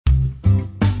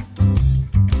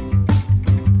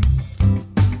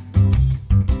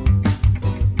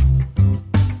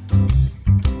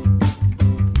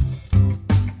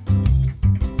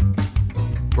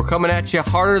coming at you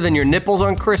harder than your nipples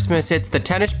on Christmas. It's the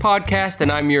Tennis Podcast,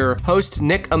 and I'm your host,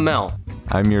 Nick Amell.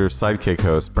 I'm your sidekick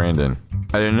host, Brandon.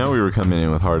 I didn't know we were coming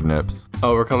in with hard nips.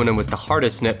 Oh, we're coming in with the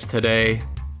hardest nips today.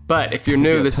 But if you're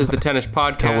new, this is the Tennis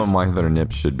Podcast. Tell them why their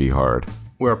nips should be hard.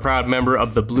 We're a proud member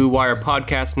of the Blue Wire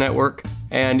Podcast Network.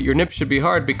 And your nips should be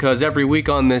hard because every week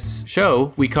on this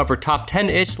show, we cover top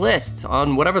 10-ish lists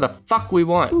on whatever the fuck we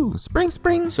want. Ooh,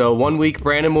 spring. So one week,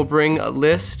 Brandon will bring a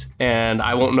list, and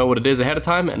I won't know what it is ahead of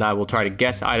time, and I will try to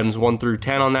guess items 1 through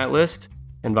 10 on that list,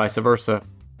 and vice versa.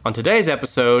 On today's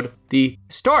episode, the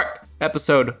start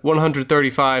episode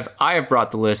 135, I have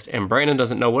brought the list, and Brandon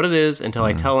doesn't know what it is until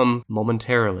I tell him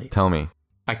momentarily. Tell me.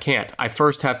 I can't. I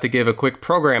first have to give a quick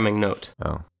programming note.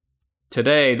 Oh.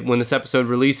 Today, when this episode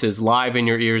releases live in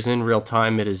your ears in real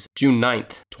time, it is June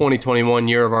 9th, 2021,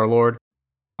 year of our Lord.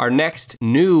 Our next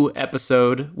new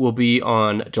episode will be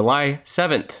on July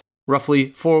 7th,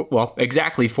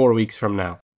 exactly 4 weeks from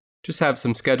now. Just have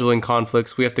some scheduling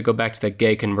conflicts. We have to go back to the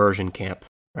gay conversion camp,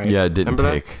 right? Yeah, it didn't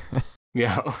Remember take. That?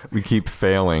 Yeah. We keep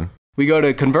failing. We go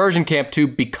to conversion camp to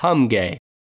become gay.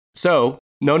 So,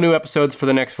 no new episodes for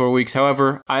the next 4 weeks.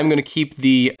 However, I'm going to keep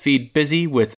the feed busy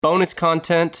with bonus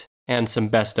content and some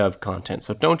best of content.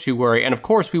 So don't you worry. And of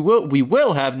course, we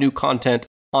will have new content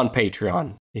on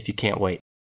Patreon if you can't wait.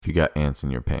 If you got ants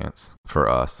in your pants for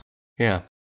us. Yeah.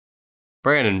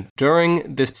 Brandon,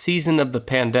 during this season of the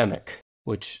pandemic,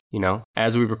 which,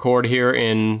 as we record here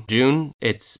in June,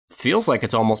 it feels like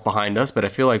it's almost behind us, but I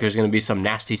feel like there's going to be some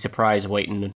nasty surprise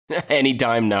waiting any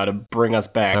time now to bring us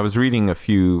back. I was reading a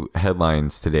few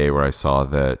headlines today where I saw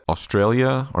that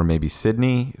Australia, or maybe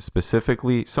Sydney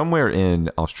specifically, somewhere in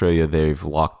Australia, they've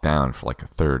locked down for like a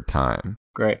third time.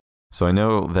 Great. So I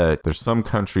know that there's some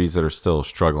countries that are still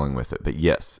struggling with it. But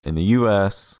yes, in the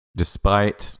U.S.,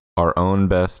 despite our own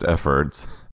best efforts,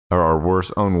 or our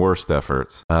worst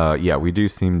efforts, we do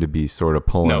seem to be sort of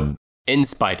pulling... No, in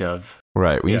spite of.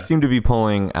 Right, we seem to be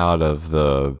pulling out of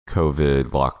the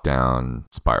COVID lockdown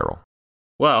spiral.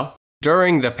 Well,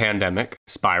 during the pandemic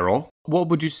spiral, what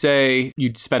would you say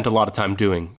you'd spent a lot of time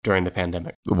doing during the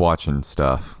pandemic? Watching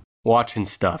stuff.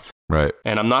 Right.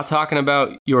 And I'm not talking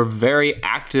about your very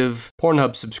active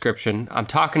Pornhub subscription. I'm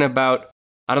talking about,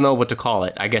 I don't know what to call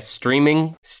it. I guess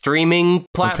streaming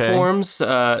platforms,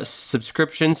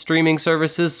 subscription streaming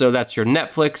services. So that's your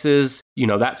Netflixes,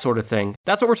 that sort of thing.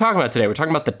 That's what we're talking about today. We're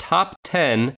talking about the top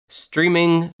 10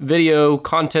 streaming video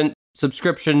content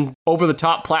subscription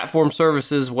over-the-top platform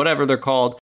services, whatever they're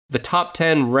called. The top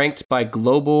 10 ranked by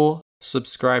global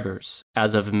subscribers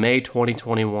as of May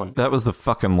 2021. That was the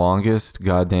fucking longest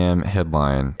goddamn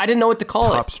headline. I didn't know what to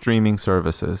call it. Top streaming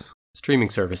services. Streaming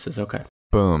services, okay.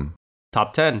 Boom.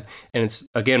 Top 10. And it's,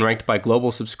 again, ranked by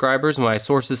global subscribers. My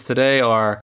sources today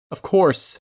are, of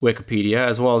course, Wikipedia,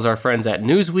 as well as our friends at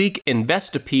Newsweek,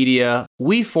 Investopedia,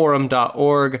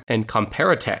 WeForum.org, and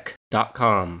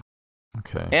Comparatech.com.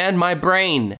 Okay. And my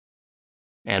brain.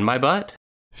 And my butt.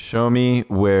 Show me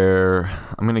where...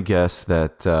 I'm going to guess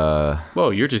that...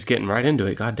 Whoa, you're just getting right into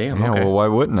it. Goddamn. Yeah, okay. Well, why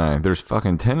wouldn't I? There's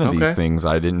fucking 10 of these things.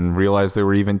 I didn't realize there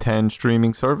were even 10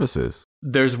 streaming services.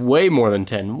 There's way more than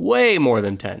 10. Way more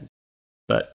than 10.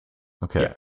 But... Okay.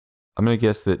 Yeah. I'm going to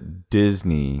guess that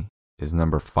Disney is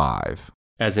number 5.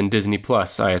 As in Disney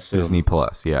Plus, I assume. Disney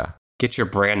Plus, yeah. Get your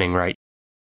branding right.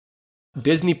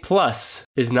 Disney Plus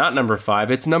is not number 5.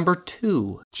 It's number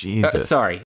 2. Jesus.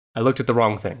 Sorry. I looked at the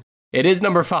wrong thing. It is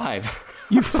number 5.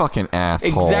 You fucking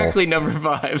asshole. Exactly number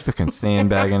 5. Fucking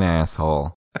sandbagging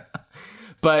asshole.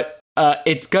 But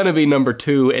it's going to be number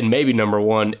 2 and maybe number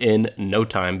 1 in no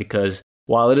time, because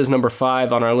while it is number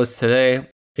 5 on our list today,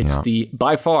 it's the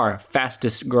by far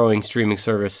fastest growing streaming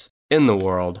service in the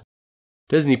world.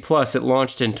 Disney Plus, it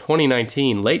launched in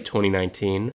 2019, late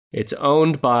 2019. It's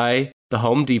owned by the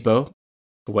Home Depot.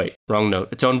 Wait, wrong note.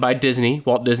 It's owned by Disney,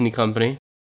 Walt Disney Company.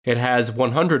 It has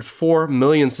 104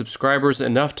 million subscribers,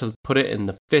 enough to put it in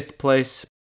the 5th place.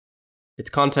 Its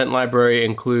content library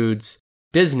includes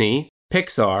Disney,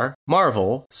 Pixar,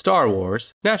 Marvel, Star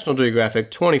Wars, National Geographic,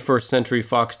 21st Century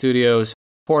Fox Studios,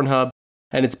 Pornhub,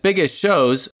 and its biggest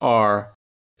shows are...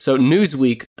 So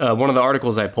Newsweek, one of the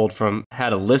articles I pulled from,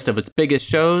 had a list of its biggest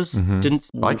shows.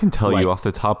 Mm-hmm. I can tell you off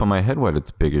the top of my head what its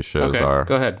biggest shows are.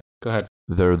 Go ahead.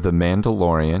 They're The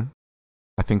Mandalorian.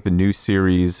 I think the new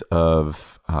series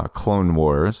of Clone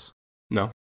Wars.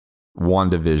 No.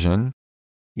 WandaVision.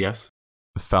 Yes.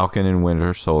 The Falcon and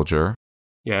Winter Soldier.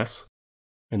 Yes.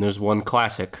 And there's one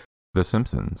classic. The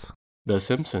Simpsons. The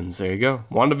Simpsons. There you go.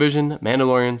 WandaVision,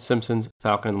 Mandalorian, Simpsons,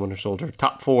 Falcon and Winter Soldier.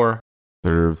 Top 4.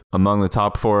 They're among the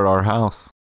top 4 at our house.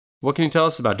 What can you tell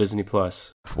us about Disney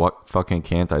Plus? What fucking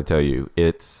can't I tell you?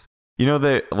 It's,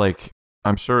 they, like,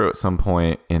 I'm sure at some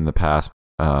point in the past,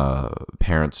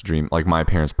 parents dream, like my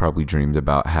parents probably dreamed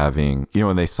about having,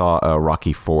 when they saw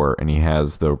Rocky 4 and he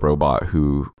has the robot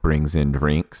who brings in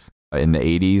drinks in the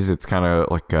 80s. It's kind of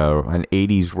like an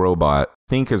 80s robot.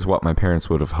 Think is what my parents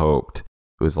would have hoped.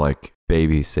 It was like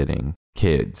babysitting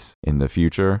kids in the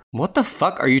future. What the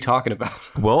fuck are you talking about?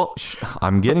 Well,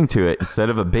 I'm getting to it. Instead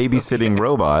of a babysitting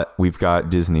robot, we've got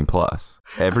Disney Plus.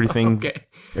 Everything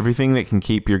that can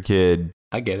keep your kid,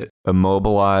 I get it,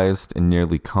 immobilized and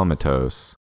nearly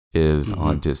comatose is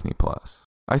on Disney Plus.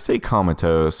 I say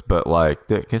comatose, but like,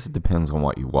 I guess it depends on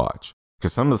what you watch.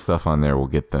 Because some of the stuff on there will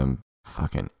get them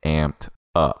fucking amped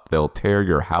up. They'll tear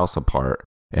your house apart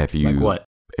if you... Like what?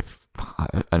 If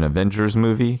an Avengers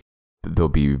movie, they'll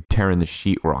be tearing the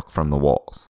sheetrock from the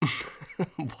walls.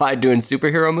 Why, doing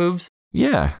superhero moves?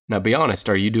 Yeah. Now be honest,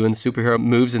 are you doing superhero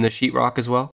moves in the sheetrock as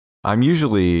well? I'm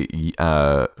usually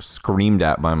screamed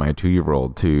at by my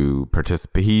 2-year-old to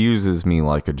participate. He uses me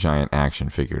like a giant action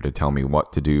figure to tell me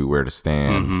what to do, where to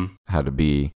stand, how to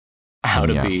be.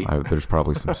 There's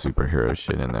probably some superhero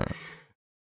shit in there.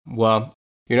 Well,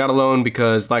 you're not alone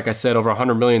because, like I said, over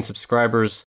 100 million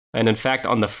subscribers. And in fact,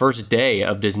 on the first day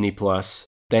of Disney Plus,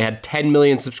 they had 10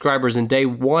 million subscribers in day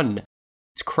 1.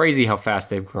 It's crazy how fast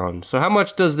they've grown. So how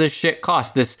much does this shit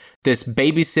cost? This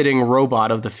babysitting robot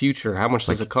of the future, how much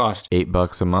does it cost?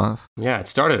 $8 a month? Yeah, it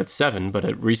started at $7, but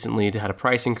it recently had a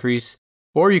price increase.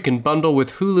 Or you can bundle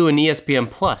with Hulu and ESPN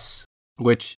Plus,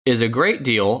 which is a great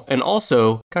deal and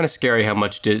also kind of scary how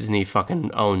much Disney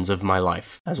fucking owns of my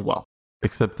life as well.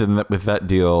 Except with that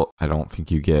deal, I don't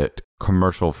think you get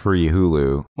commercial-free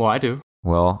Hulu. Well, I do.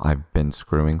 Well, I've been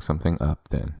screwing something up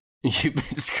then. You've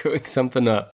been screwing something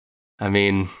up. I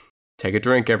mean, take a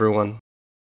drink, everyone.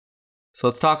 So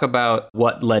let's talk about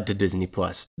what led to Disney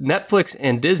Plus. Netflix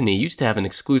and Disney used to have an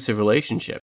exclusive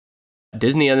relationship.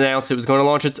 Disney announced it was going to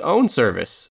launch its own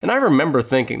service. And I remember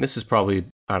thinking, this is probably,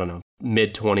 I don't know,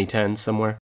 mid-2010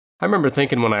 somewhere. I remember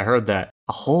thinking when I heard that,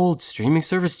 a whole streaming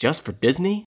service just for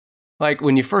Disney? Like,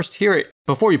 when you first hear it,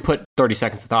 before you put 30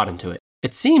 seconds of thought into it,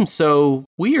 it seems so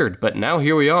weird. But now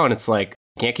here we are, and it's like,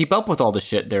 can't keep up with all the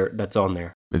shit that's on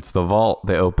there. It's the vault.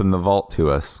 They opened the vault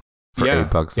to us for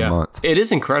 $8 a month. It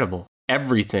is incredible.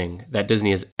 Everything that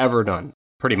Disney has ever done,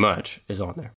 pretty much, is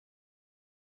on there.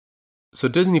 So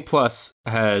Disney Plus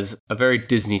has a very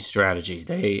Disney strategy.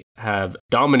 They have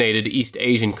dominated East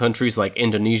Asian countries like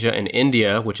Indonesia and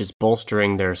India, which is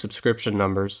bolstering their subscription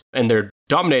numbers. And they're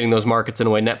dominating those markets in a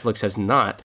way Netflix has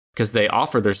not, because they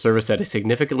offer their service at a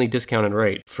significantly discounted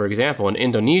rate. For example, in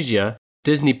Indonesia,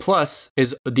 Disney Plus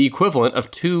is the equivalent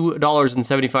of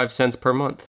 $2.75 per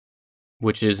month,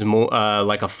 which is more,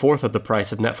 like a fourth of the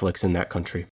price of Netflix in that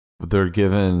country. They're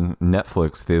giving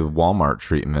Netflix the Walmart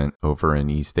treatment over in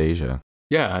East Asia.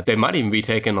 Yeah, they might even be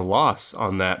taking a loss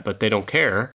on that, but they don't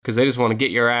care because they just want to get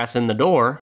your ass in the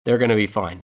door. They're going to be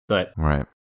fine. But right.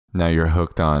 Now you're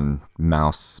hooked on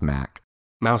Mouse Smack.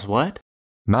 Mouse what?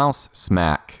 Mouse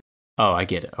Smack. Oh, I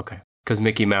get it. Okay. Because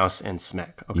Mickey Mouse and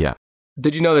Smack. Okay. Yeah.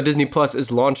 Did you know that Disney Plus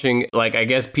is launching, like, I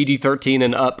guess PG-13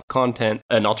 and up content,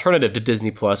 an alternative to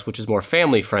Disney Plus, which is more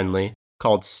family-friendly,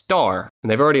 called Star. And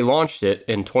they've already launched it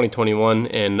in 2021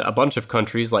 in a bunch of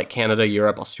countries like Canada,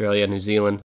 Europe, Australia, New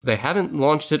Zealand. They haven't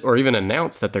launched it or even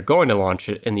announced that they're going to launch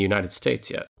it in the United States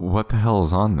yet. What the hell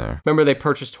is on there? Remember they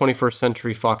purchased 21st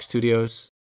Century Fox Studios?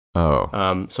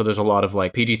 Oh. So there's a lot of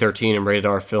like PG-13 and rated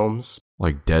R films.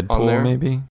 Like Deadpool,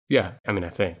 maybe? Yeah, I mean, I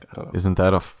think. I don't know. Isn't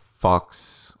that a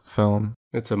Fox film?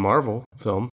 It's a Marvel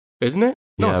film, isn't it?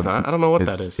 No, yeah, it's not. I don't know what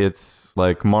that is. It's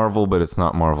like Marvel, but it's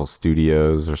not Marvel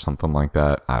Studios or something like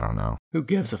that. I don't know. Who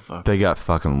gives a fuck? They got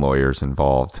fucking lawyers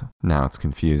involved. Now it's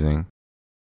confusing.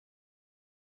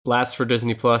 Last for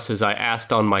Disney Plus is I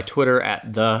asked on my Twitter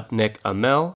at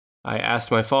 @TheNickAmel. I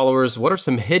asked my followers, what are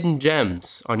some hidden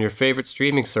gems on your favorite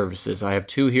streaming services? I have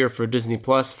 2 here for Disney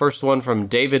Plus. First one from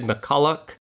David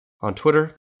McCulloch on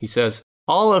Twitter. He says,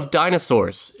 All of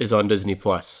Dinosaurs is on Disney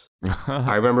Plus.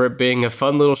 I remember it being a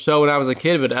fun little show when I was a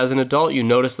kid, but as an adult, you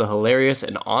notice the hilarious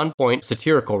and on-point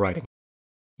satirical writing.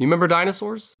 You remember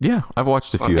Dinosaurs? Yeah, I've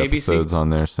watched a few episodes on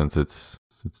there since it's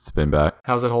been back.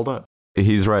 How's it hold up?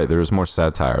 He's right. There's more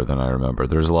satire than I remember.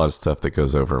 There's a lot of stuff that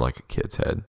goes over like a kid's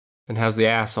head. And how's the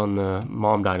ass on the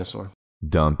mom dinosaur?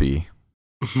 Dumpy.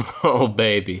 Oh,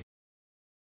 baby.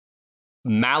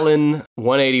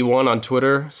 Malin181 on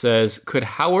Twitter says, could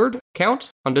Howard count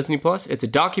on Disney Plus? It's a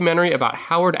documentary about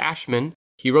Howard Ashman.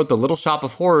 He wrote the Little Shop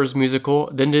of Horrors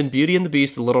musical, then did Beauty and the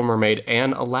Beast, The Little Mermaid,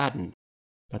 and Aladdin.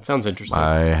 That sounds interesting.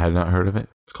 I had not heard of it.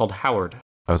 It's called Howard.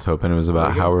 I was hoping it was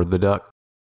about Howard the Duck.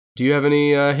 Do you have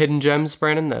any hidden gems,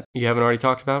 Brandon, that you haven't already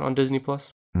talked about on Disney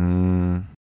Plus?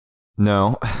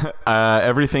 No.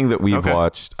 Everything that we've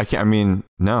watched,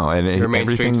 no. And You're a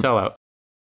mainstream sellout.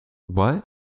 What?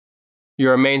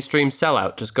 You're a mainstream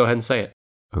sellout. Just go ahead and say it.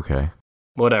 Okay.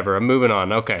 Whatever. I'm moving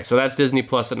on. Okay, so that's Disney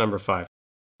Plus at number 5.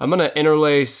 I'm going to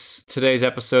interlace today's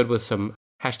episode with some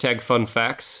hashtag fun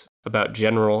facts about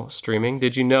general streaming.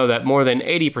 Did you know that more than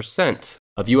 80%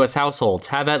 of U.S. households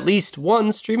have at least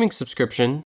one streaming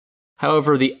subscription?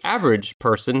 However, the average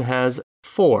person has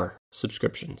 4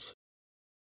 subscriptions.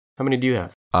 How many do you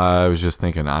have? I was just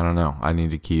thinking, I don't know.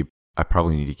 I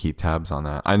probably need to keep tabs on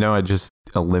that. I know I just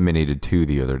eliminated 2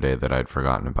 the other day that I'd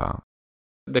forgotten about.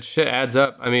 That shit adds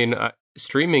up. I mean,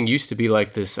 streaming used to be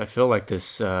like this, I feel like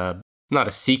this, not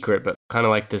a secret, but kind of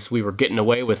like this, we were getting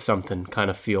away with something kind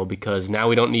of feel, because now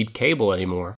we don't need cable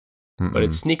anymore. But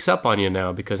it sneaks up on you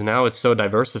now because now it's so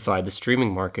diversified, the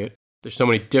streaming market. There's so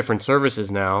many different services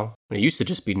now. It used to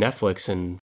just be Netflix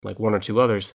and like 1 or 2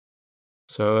 others.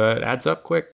 So it adds up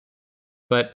quick.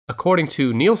 But according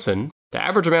to Nielsen, the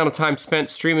average amount of time spent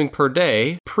streaming per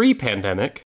day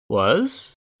pre-pandemic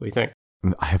was, what do you think?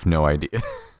 I have no idea.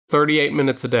 38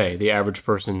 minutes a day, the average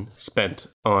person spent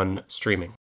on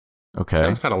streaming. Okay.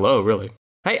 Sounds kind of low, really.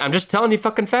 Hey, I'm just telling you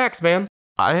fucking facts, man.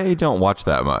 I don't watch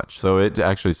that much, so it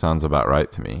actually sounds about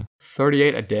right to me.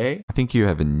 38 a day? I think you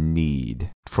have a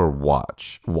need for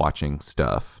watching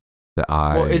stuff that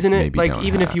Well, isn't it like don't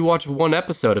even have. if you watch one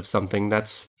episode of something,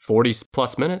 that's 40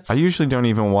 plus minutes? I usually don't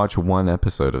even watch one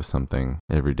episode of something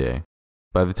every day.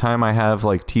 By the time I have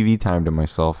like TV time to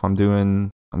myself, I'm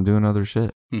doing other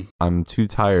shit. I'm too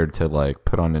tired to like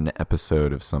put on an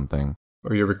episode of something.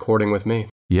 Or you're recording with me.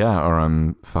 Yeah, or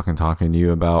I'm fucking talking to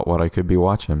you about what I could be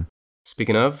watching.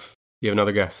 Speaking of, you have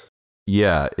another guess.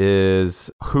 Yeah, is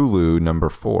Hulu number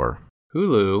 4.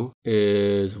 Hulu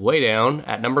is way down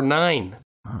at number 9.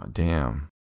 Oh, damn.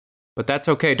 But that's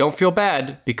okay. Don't feel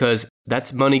bad because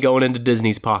that's money going into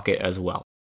Disney's pocket as well.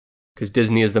 Because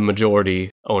Disney is the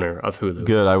majority owner of Hulu.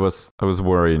 Good. I was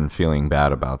worried and feeling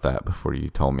bad about that before you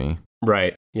told me.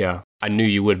 Right. Yeah. I knew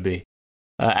you would be.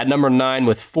 At number 9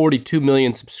 with 42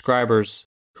 million subscribers,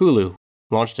 Hulu,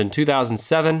 launched in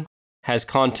 2007, has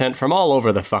content from all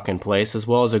over the fucking place, as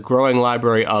well as a growing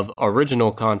library of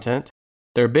original content.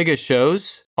 Their biggest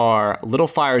shows are Little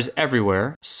Fires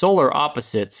Everywhere, Solar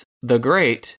Opposites, The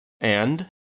Great, and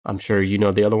I'm sure you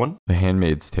know the other one. The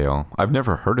Handmaid's Tale. I've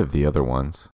never heard of the other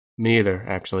ones. Me either,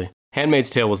 actually. Handmaid's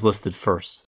Tale was listed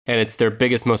first, and it's their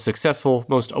biggest, most successful,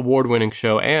 most award-winning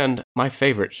show, and my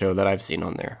favorite show that I've seen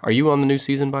on there. Are you on the new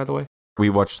season, by the way? We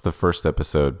watched the first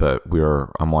episode, but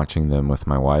I'm watching them with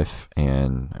my wife,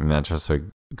 and I mean that's just a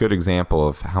good example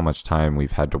of how much time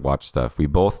we've had to watch stuff. We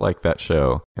both like that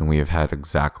show, and we have had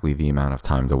exactly the amount of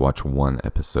time to watch one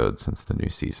episode since the new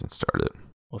season started.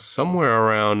 Well, somewhere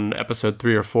around episode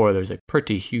 3 or 4, there's a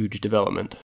pretty huge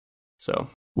development. So.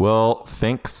 Well,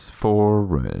 thanks for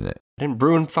ruining it. I didn't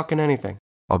ruin fucking anything.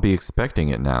 I'll be expecting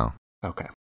it now. Okay.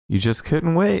 You just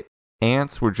couldn't wait.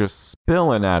 Ants were just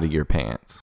spilling out of your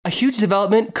pants. A huge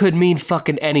development could mean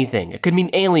fucking anything. It could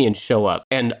mean aliens show up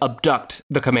and abduct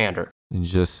the commander. You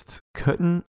just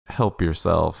couldn't help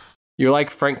yourself. You're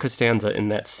like Frank Costanza in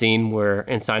that scene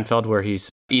in Seinfeld where he's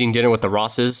eating dinner with the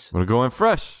Rosses. We're going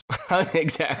fresh.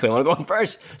 Exactly. I want to go in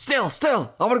fresh. Still.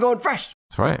 I want to go in fresh.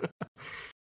 That's right.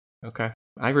 Okay.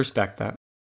 I respect that.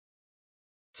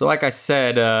 So like I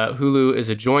said, Hulu is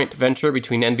a joint venture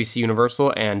between NBC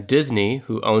Universal and Disney,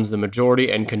 who owns the majority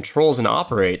and controls and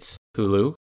operates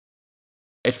Hulu.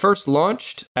 It first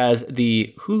launched as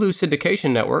the Hulu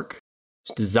Syndication Network.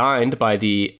 It's designed by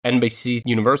the NBC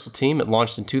Universal team. It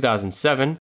launched in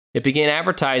 2007. It began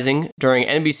advertising during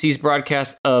NBC's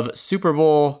broadcast of Super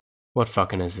Bowl, what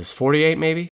fucking is this, 48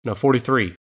 maybe? No,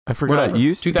 43. I forgot.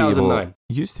 Used 2009.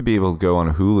 Used to be able to go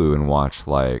on Hulu and watch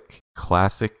like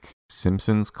classic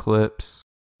Simpsons clips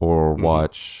or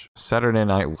watch Saturday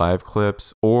Night Live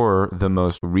clips or the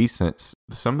most recent,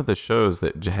 some of the shows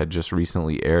that had just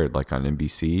recently aired like on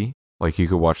NBC. Like you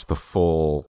could watch the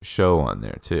full show on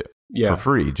there too. Yeah. For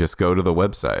free. Just go to the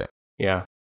website. Yeah.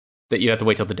 That you have to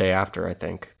wait till the day after, I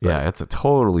think. But yeah, it's a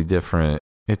totally different,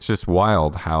 it's just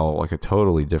wild how like a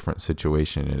totally different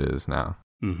situation it is now.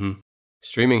 Mm-hmm.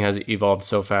 Streaming has evolved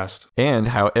so fast. And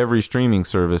how every streaming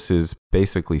service is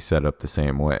basically set up the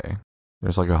same way.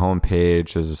 There's like a home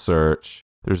page, there's a search,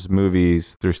 there's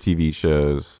movies, there's TV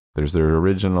shows, there's their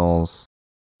originals.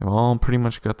 They've all pretty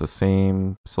much got the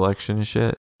same selection of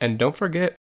shit. And don't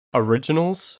forget,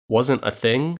 originals wasn't a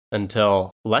thing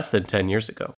until less than 10 years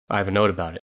ago. I have a note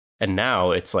about it. And now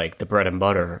it's like the bread and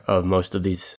butter of most of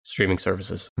these streaming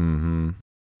services. Mm-hmm.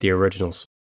 The originals.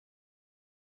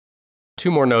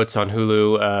 2 more notes on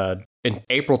Hulu. In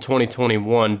April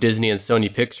 2021, Disney and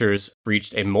Sony Pictures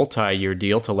reached a multi-year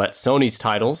deal to let Sony's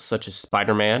titles, such as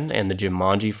Spider-Man and the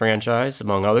Jumanji franchise,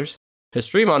 among others, to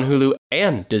stream on Hulu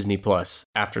and Disney Plus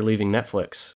after leaving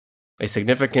Netflix. A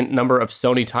significant number of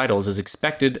Sony titles is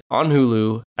expected on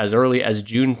Hulu as early as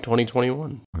June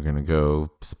 2021. We're going to go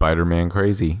Spider-Man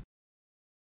crazy.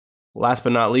 Last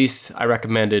but not least, I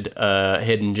recommended a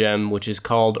hidden gem, which is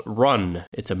called Run.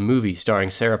 It's a movie starring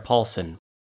Sarah Paulson.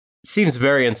 It seems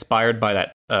very inspired by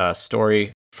that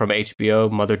story from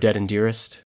HBO, Mother Dead and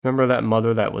Dearest. Remember that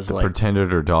mother that was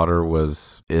pretended her daughter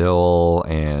was ill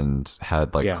and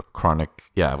had chronic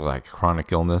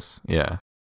illness. Yeah.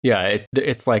 Yeah,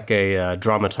 it's like a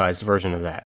dramatized version of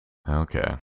that.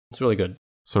 Okay. It's really good.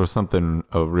 So something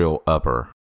a real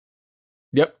upper.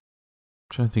 Yep.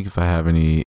 I'm trying to think if I have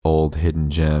any old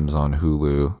hidden gems on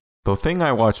Hulu. The thing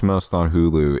I watch most on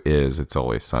Hulu is It's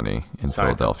Always Sunny in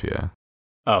Philadelphia.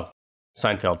 Oh,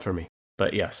 Seinfeld for me,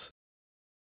 but yes.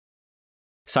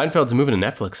 Seinfeld's moving to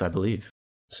Netflix, I believe,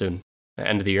 soon.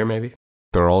 End of the year, maybe?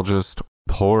 They're all just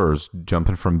whores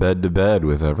jumping from bed to bed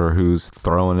with who's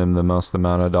throwing him the most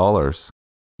amount of dollars.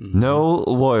 Mm-hmm. No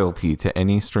loyalty to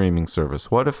any streaming service.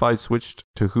 What if I switched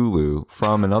to Hulu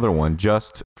from another one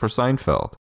just for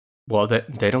Seinfeld? Well,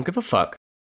 they don't give a fuck.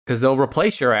 Because they'll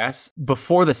replace your ass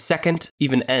before the second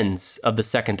even ends of the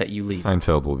second that you leave.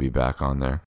 Seinfeld will be back on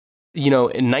there. You know,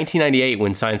 in 1998,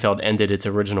 when Seinfeld ended its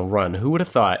original run, who would have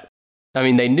thought? I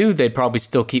mean, they knew they'd probably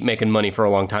still keep making money for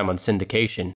a long time on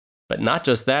syndication. But not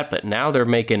just that, but now they're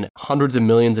making hundreds of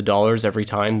millions of dollars every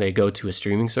time they go to a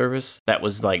streaming service. That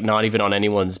was like not even on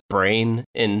anyone's brain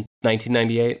in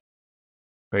 1998.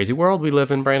 Crazy world we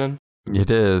live in, Brandon. It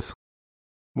is.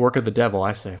 Work of the devil,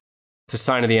 I say. It's a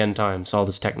sign of the end times, all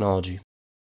this technology.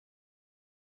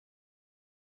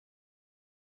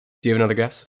 Do you have another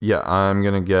guess? Yeah, I'm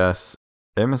going to guess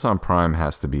Amazon Prime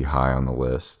has to be high on the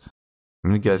list.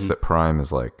 I'm going to guess that Prime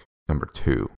is like number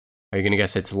 2. Are you going to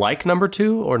guess it's like number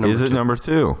 2 or number 2? Is it number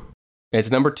 2?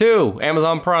 It's number 2,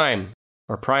 Amazon Prime,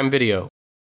 or Prime Video,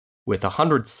 with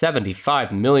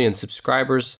 175 million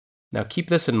subscribers. Now keep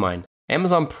this in mind.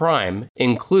 Amazon Prime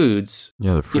includes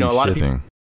the free a lot shipping. Of people.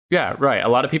 Yeah, right. A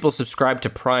lot of people subscribe to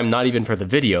Prime not even for the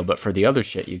video, but for the other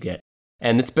shit you get.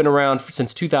 And it's been around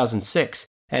since 2006,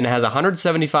 and it has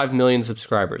 175 million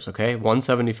subscribers, okay?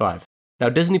 175. Now,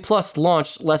 Disney Plus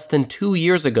launched less than 2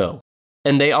 years ago,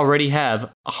 and they already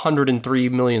have 103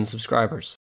 million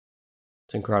subscribers.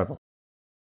 It's incredible.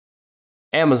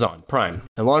 Amazon Prime.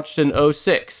 They launched in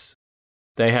 2006.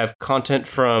 They have content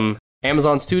from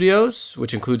Amazon Studios,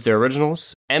 which includes their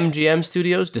originals, MGM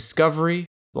Studios, Discovery,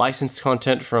 licensed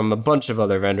content from a bunch of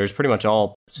other vendors, pretty much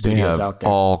all studios out there.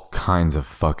 All kinds of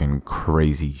fucking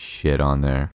crazy shit on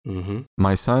there. Mm-hmm.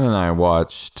 My son and I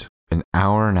watched an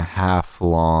hour and a half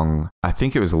long, I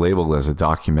think it was labeled as a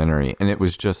documentary, and it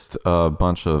was just a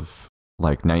bunch of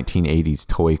like 1980s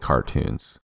toy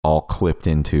cartoons all clipped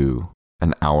into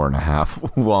an hour and a half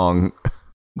long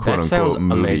quote-unquote sounds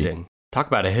movie. Amazing. Talk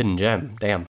about a hidden gem.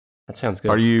 Damn. That sounds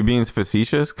good. Are you being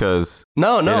facetious? Because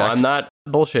No, I'm not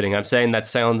bullshitting. I'm saying that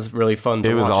sounds really fun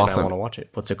to watch, awesome. And I want to watch it.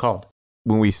 What's it called?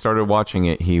 When we started watching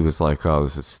it, he was like, "Oh,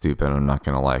 this is stupid. I'm not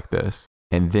going to like this."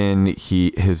 And then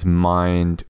his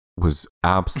mind was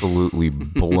absolutely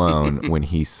blown when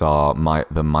he saw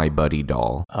the My Buddy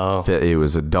doll. Oh, that it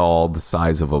was a doll the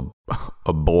size of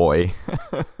a boy,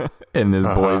 and this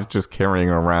boy's just carrying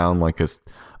around like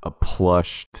a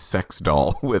plush sex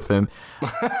doll with him.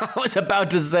 I was about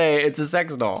to say it's a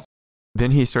sex doll.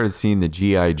 Then he started seeing the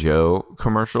G.I. Joe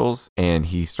commercials, and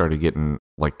he started getting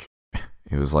like,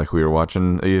 it was like we were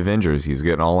watching the Avengers. He was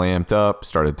getting all amped up,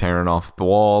 started tearing off the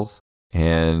walls,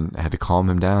 and I had to calm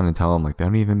him down and tell him, like, they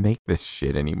don't even make this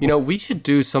shit anymore. You know, we should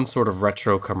do some sort of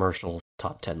retro commercial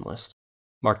top 10 list.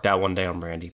 Mark that one down,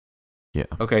 Brandy. Yeah.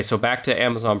 Okay, so back to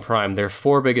Amazon Prime. Their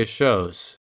 4 biggest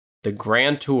shows. The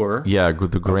Grand Tour. Yeah,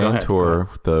 the Grand Tour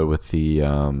with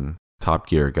the Top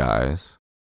Gear guys.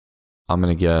 I'm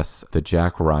going to guess the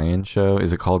Jack Ryan show.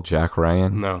 Is it called Jack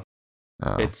Ryan? No.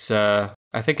 Oh. It's, I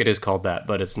think it is called that,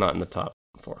 but it's not in the top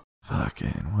 4.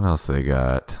 Fucking, what else they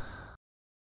got?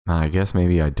 I guess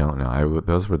maybe I don't know.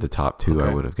 Those were the top 2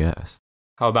 I would have guessed.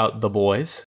 How about The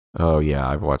Boys? Oh, yeah,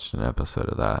 I've watched an episode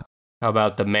of that. How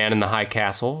about The Man in the High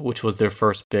Castle, which was their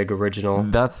first big original?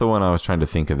 That's the one I was trying to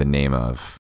think of the name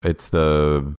of. It's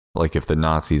like if the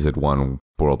Nazis had won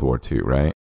World War II,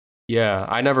 right? Yeah,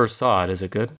 I never saw it. Is it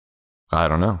good? I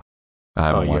don't know. I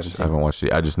haven't watched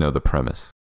it. I just know the premise.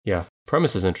 Yeah,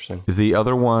 premise is interesting. Is the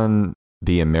other one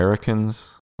The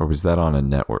Americans, or was that on a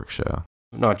network show?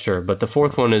 Not sure, but the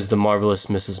 4th one is The Marvelous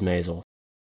Mrs. Maisel.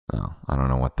 Oh, I don't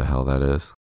know what the hell that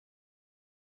is.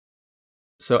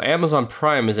 So Amazon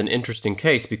Prime is an interesting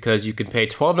case because you can pay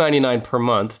 $12.99 per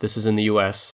month. This is in the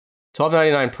US.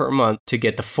 $12.99 per month to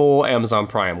get the full Amazon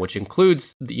Prime, which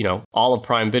includes, all of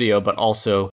Prime Video, but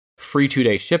also free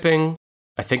 2-day shipping.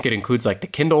 I think it includes like the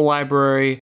Kindle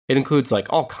library. It includes like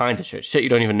all kinds of shit you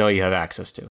don't even know you have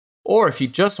access to. Or if you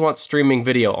just want streaming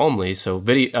video only, so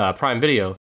Prime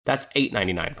Video, that's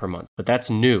 $8.99 per month. But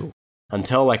that's new.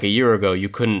 Until like a year ago, you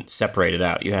couldn't separate it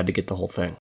out. You had to get the whole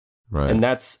thing. Right. And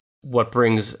that's what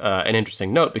brings an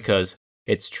interesting note, because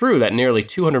it's true that nearly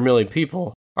 200 million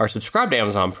people are subscribed to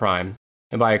Amazon Prime,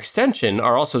 and by extension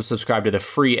are also subscribed to the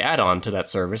free add-on to that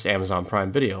service, Amazon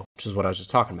Prime Video, which is what I was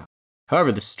just talking about.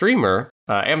 However, the streamer,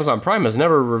 Amazon Prime, has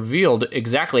never revealed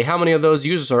exactly how many of those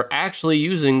users are actually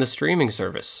using the streaming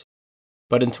service.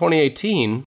 But in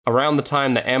 2018, around the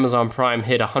time that Amazon Prime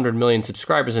hit 100 million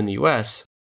subscribers in the US,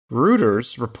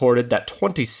 Reuters reported that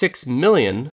 26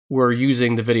 million were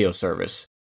using the video service.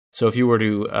 So if you were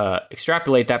to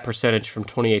extrapolate that percentage from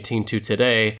 2018 to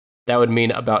today, that would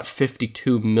mean about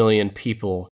 52 million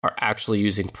people are actually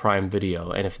using Prime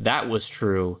Video. And if that was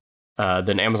true,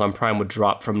 then Amazon Prime would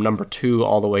drop from number 2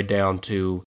 all the way down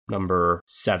to number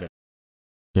 7.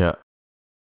 Yeah.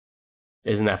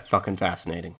 Isn't that fucking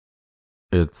fascinating?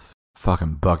 It's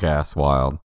fucking buck-ass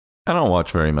wild. I don't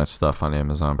watch very much stuff on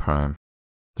Amazon Prime.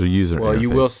 Their user interface you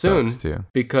will soon, too.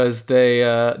 Because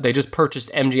they just purchased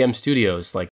MGM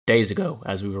Studios like days ago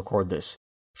as we record this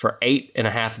for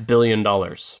 $8.5 billion,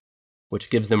 which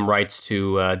gives them rights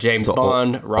to James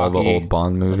Bond, Rocky, all the old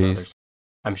Bond movies.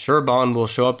 I'm sure Bond will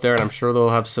show up there, and I'm sure they'll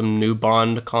have some new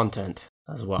Bond content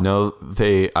as well. No,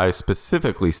 I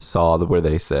specifically saw where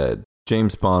they said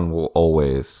James Bond will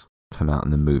always come out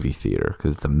in the movie theater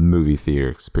because it's a movie theater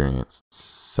experience.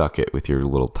 Suck it with your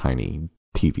little tiny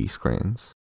TV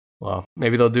screens. Well,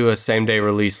 maybe they'll do a same-day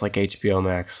release like HBO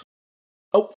Max.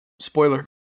 Oh, spoiler.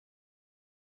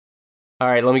 All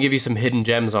right, let me give you some hidden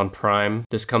gems on Prime.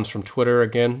 This comes from Twitter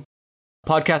again.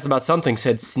 Podcast About Something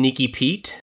said Sneaky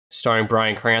Pete, starring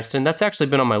Bryan Cranston. That's actually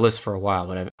been on my list for a while,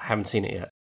 but I haven't seen it yet.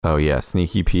 Oh, yeah,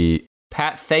 Sneaky Pete.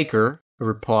 Pat Thaker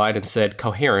replied and said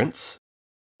Coherence.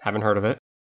 Haven't heard of it.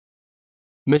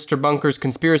 Mr. Bunker's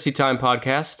Conspiracy Time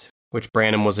podcast, which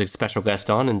Brandon was a special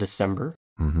guest on in December.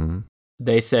 Mm-hmm.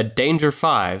 They said Danger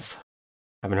 5.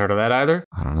 Haven't heard of that either.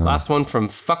 I don't know. Last one from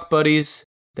Fuck Buddies.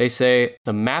 They say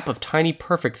The Map of Tiny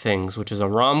Perfect Things, which is a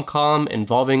rom-com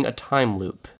involving a time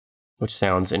loop, which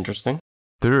sounds interesting.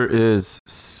 There is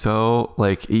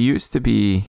it used to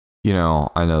be, I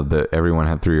know that everyone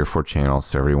had 3 or 4 channels,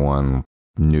 so everyone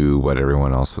knew what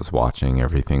everyone else was watching.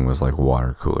 Everything was like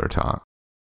water cooler talk.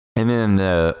 And then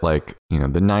the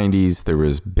 90s, there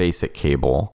was basic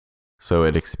cable. So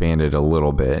it expanded a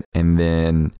little bit. And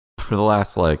then for the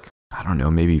last,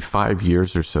 maybe 5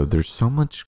 years or so, there's so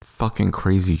much fucking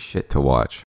crazy shit to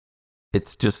watch.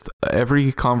 It's just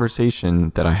every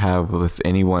conversation that I have with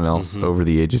anyone else over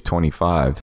the age of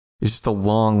 25 is just a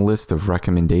long list of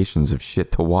recommendations of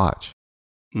shit to watch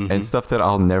and stuff that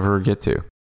I'll never get to.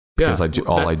 Because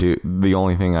the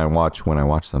only thing I watch when I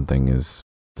watch something is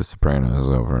The Sopranos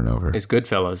over and over. It's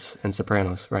Goodfellas and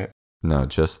Sopranos, right? No,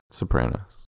 just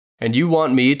Sopranos. And you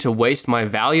want me to waste my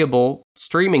valuable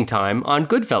streaming time on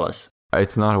Goodfellas?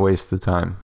 It's not a waste of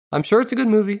time. I'm sure it's a good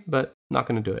movie, but not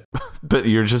going to do it. But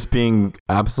you're just being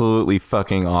absolutely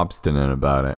fucking obstinate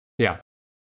about it. Yeah.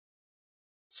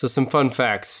 So some fun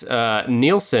facts.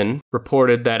 Nielsen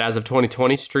reported that as of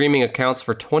 2020, streaming accounts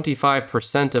for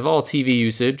 25% of all TV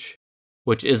usage,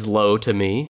 which is low to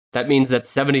me. That means that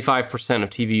 75% of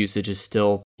TV usage is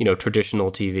still,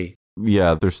 traditional TV.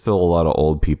 Yeah, there's still a lot of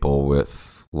old people with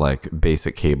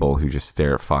basic cable who just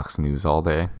stare at Fox News all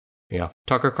day. Yeah.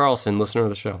 Tucker Carlson, listener of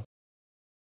the show.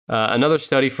 Another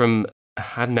study from,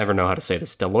 I never know how to say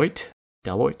this, Deloitte.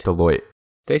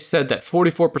 They said that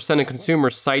 44% of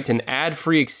consumers cite an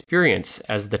ad-free experience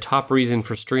as the top reason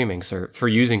for streaming, for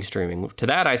using streaming. To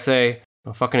that I say,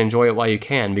 fucking enjoy it while you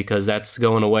can, because that's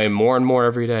going away more and more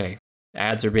every day.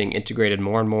 Ads are being integrated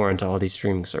more and more into all these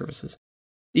streaming services.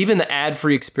 Even the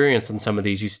ad-free experience on some of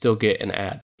these, you still get an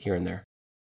ad here and there.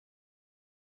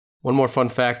 One more fun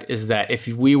fact is that if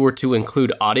we were to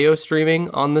include audio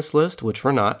streaming on this list, which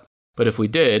we're not, but if we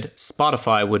did,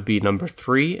 Spotify would be number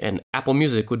 3 and Apple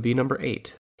Music would be number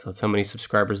 8. So that's how many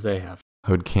subscribers they have.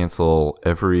 I would cancel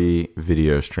every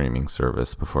video streaming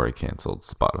service before I canceled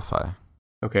Spotify.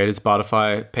 Okay, did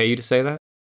Spotify pay you to say that?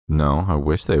 No, I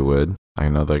wish they would. I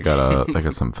know they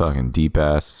got some fucking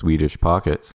deep-ass Swedish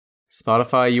pockets.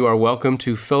 Spotify, you are welcome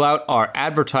to fill out our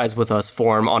Advertise With Us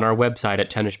form on our website at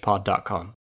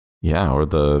tennispod.com. Yeah, or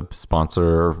the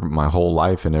sponsor my whole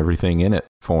life and everything in it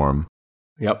form.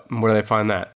 Yep. Where do they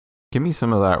find that? Give me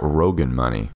some of that Rogan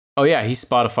money. Oh, yeah, he's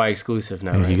Spotify exclusive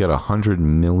now. And right? he got $100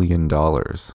 million.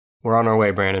 We're on our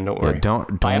way, Brandon. Don't worry. Yeah,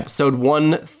 don't. By episode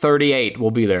 138,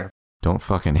 we'll be there. Don't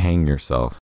fucking hang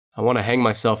yourself. I want to hang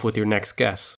myself with your next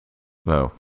guess.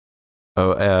 Oh.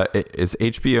 Is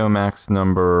HBO Max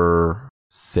number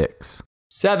 6?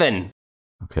 7.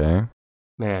 Okay.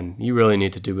 Man, you really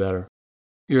need to do better.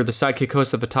 You're the sidekick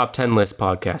host of the Top 10 List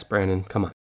podcast, Brandon. Come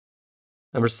on.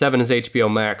 Number 7 is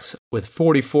HBO Max with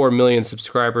 44 million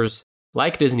subscribers.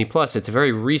 Like Disney Plus, it's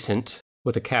very recent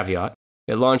with a caveat.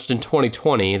 It launched in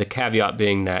 2020, the caveat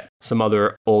being that some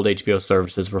other old HBO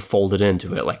services were folded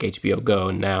into it, like HBO Go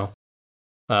and Now.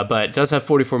 But it does have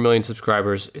 44 million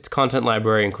subscribers. Its content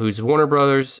library includes Warner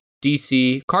Brothers,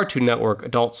 DC, Cartoon Network,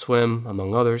 Adult Swim,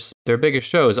 among others. Their biggest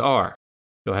shows are...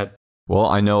 Go ahead. Well,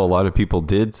 I know a lot of people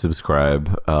did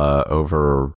subscribe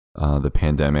over the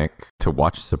pandemic to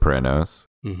watch Sopranos.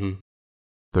 Mm-hmm.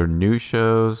 Their new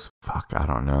shows, I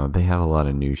don't know. They have a lot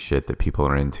of new shit that people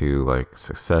are into, like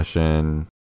Succession.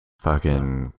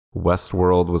 Fucking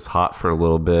Westworld was hot for a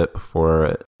little bit before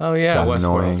it got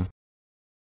annoying.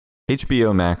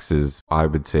 HBO Max I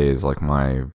would say, is like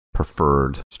my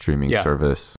preferred streaming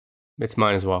service. It's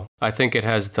mine as well. I think it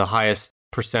has the highest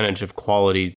percentage of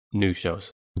quality new shows.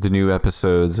 The new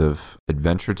episodes of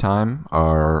Adventure Time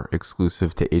are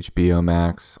exclusive to HBO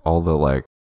Max. All the like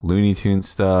Looney Tunes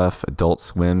stuff, Adult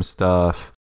Swim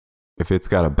stuff. If it's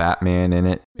got a Batman in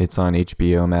it, it's on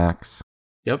HBO Max.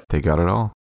 Yep. They got it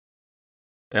all.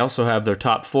 They also have their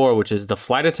top 4, which is The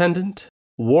Flight Attendant,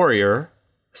 Warrior,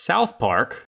 South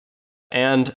Park,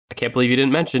 and I can't believe you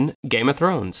didn't mention Game of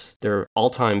Thrones, their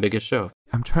all-time biggest show.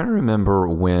 I'm trying to remember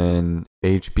when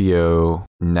HBO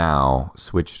Now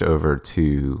switched over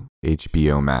to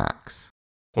HBO Max.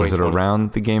 Was it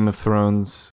around the Game of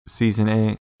Thrones season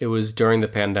 8? It was during the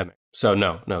pandemic. So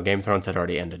no, Game of Thrones had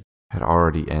already ended.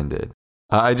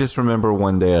 I just remember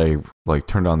one day I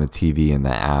turned on the TV and the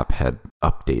app had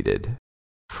updated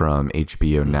from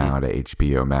HBO Now to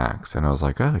HBO Max. And I was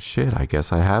like, oh shit, I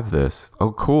guess I have this.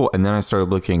 Oh, cool. And then I started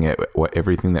looking at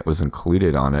everything that was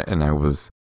included on it. And I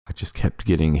just kept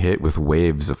getting hit with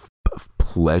waves of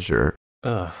pleasure.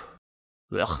 Ugh.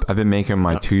 I've been making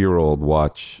my 2-year-old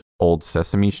watch Old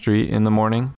Sesame Street in the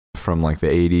morning from like the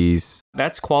 80s.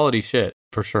 That's quality shit,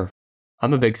 for sure.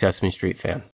 I'm a big Sesame Street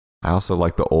fan. I also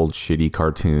like the old shitty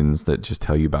cartoons that just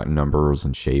tell you about numbers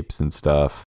and shapes and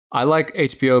stuff. I like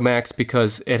HBO Max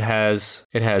because it has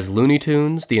Looney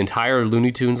Tunes, the entire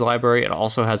Looney Tunes library. It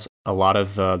also has a lot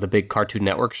of the big Cartoon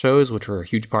Network shows, which were a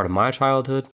huge part of my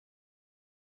childhood.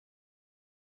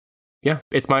 Yeah,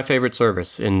 it's my favorite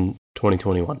service in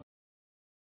 2021.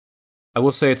 I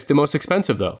will say it's the most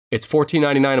expensive, though. It's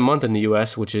 $14.99 a month in the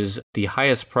US, which is the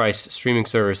highest priced streaming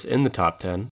service in the top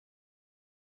 10.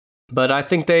 But I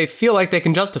think they feel like they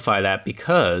can justify that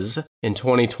because in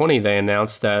 2020 they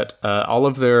announced that all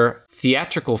of their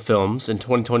theatrical films in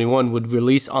 2021 would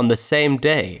release on the same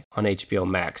day on HBO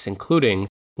Max, including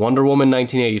Wonder Woman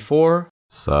 1984,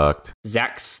 Sucked.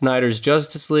 Zack Snyder's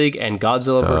Justice League, and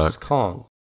Godzilla vs. Kong.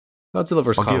 Godzilla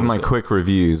vs. Kong. I'll give my quick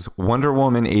reviews. Wonder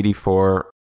Woman 84,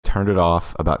 turned it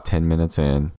off about 10 minutes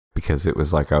in because it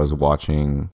was like I was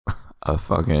watching a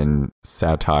fucking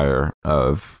satire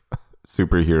of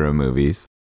superhero movies.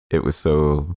 It was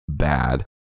so bad.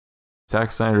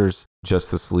 Zack Snyder's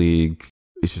Justice League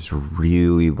is just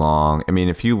really long. I mean,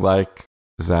 if you like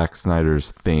Zack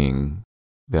Snyder's thing,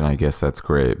 then I guess that's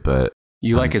great, but...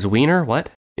 You like his wiener?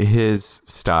 What? His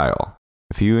style.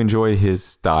 If you enjoy his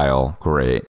style,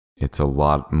 great. It's a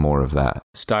lot more of that.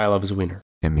 Style of his wiener.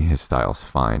 I mean, his style's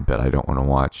fine, but I don't want to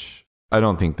watch... I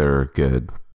don't think they're good,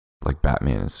 like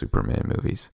Batman and Superman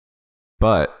movies.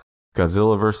 But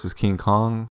Godzilla vs. King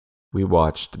Kong, we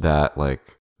watched that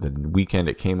like the weekend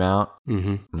it came out,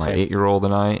 my 8-year-old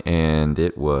and I, and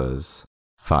it was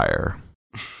fire.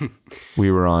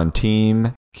 We were on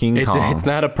team King Kong. It's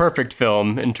not a perfect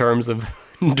film in terms of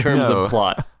of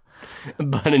plot.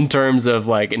 But in terms of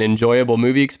like an enjoyable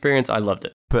movie experience, I loved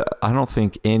it. But I don't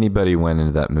think anybody went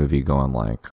into that movie going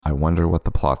like, I wonder what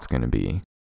the plot's going to be.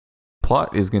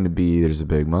 Plot is going to be there's a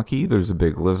big monkey, there's a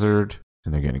big lizard,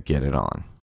 and they're going to get it on.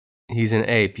 He's an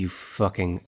ape, you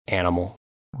fucking animal.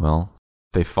 Well,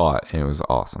 they fought, and it was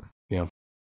awesome. Yeah.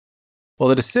 Well,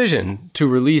 the decision to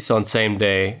release on same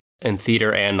day in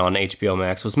theater and on HBO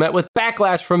Max was met with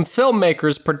backlash from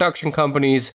filmmakers, production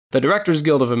companies, the Directors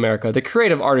Guild of America, the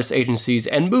creative artists agencies,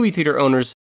 and movie theater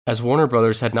owners, as Warner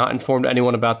Brothers had not informed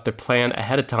anyone about their plan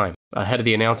ahead of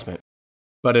the announcement.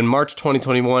 But in March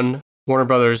 2021, Warner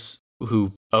Brothers,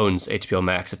 who owns HBO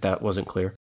Max, if that wasn't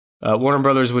clear, Warner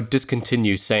Brothers would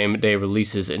discontinue same-day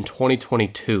releases in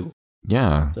 2022.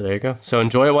 Yeah. So there you go. So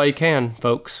enjoy it while you can,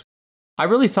 folks. I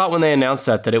really thought when they announced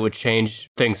that it would change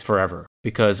things forever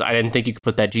because I didn't think you could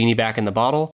put that genie back in the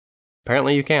bottle.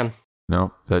 Apparently you can.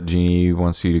 No, that genie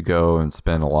wants you to go and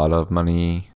spend a lot of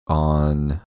money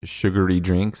on sugary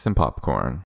drinks and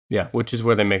popcorn. Yeah, which is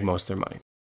where they make most of their money.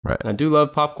 Right. And I do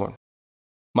love popcorn.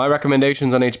 My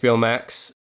recommendations on HBO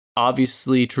Max,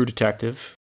 obviously True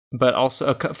Detective, but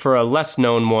also for a less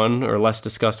known one or less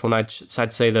discussed one, I'd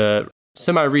say the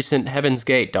semi-recent Heaven's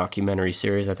Gate documentary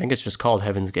series. I think it's just called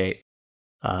Heaven's Gate.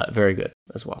 Very good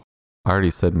as well. I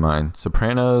already said mine.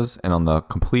 Sopranos, and on the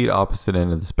complete opposite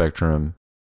end of the spectrum,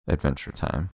 Adventure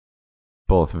Time.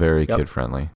 Both very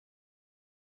kid-friendly.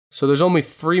 So there's only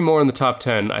 3 more in the top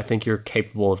 10 I think you're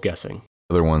capable of guessing.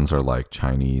 Other ones are like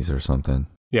Chinese or something.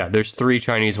 Yeah, there's 3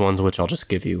 Chinese ones, which I'll just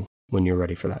give you when you're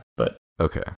ready for that. But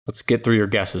okay, let's get through your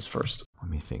guesses first.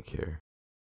 Let me think here.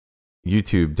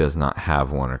 YouTube does not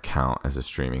have one or count as a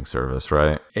streaming service,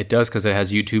 right? It does because it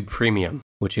has YouTube Premium,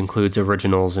 which includes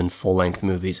originals and full-length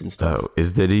movies and stuff. Oh,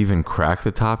 is that even crack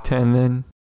the top 10 then?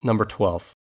 Number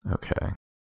 12. Okay.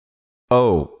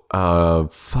 Oh,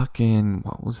 fucking,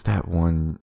 what was that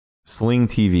one? Sling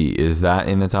TV, is that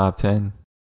in the top 10?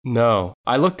 No.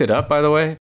 I looked it up, by the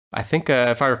way. I think,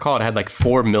 if I recall, it had like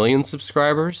 4 million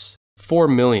subscribers. 4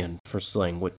 million for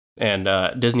Sling. And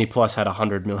Disney Plus had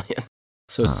 100 million.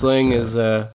 So Sling is,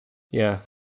 yeah.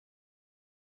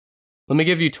 Let me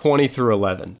give you 20 through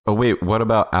 11. Oh, wait, what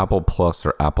about Apple Plus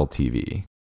or Apple TV?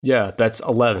 Yeah, that's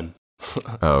 11.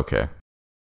 Oh, okay.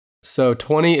 So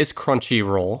 20 is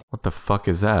Crunchyroll. What the fuck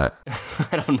is that?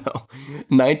 I don't know.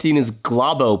 19 is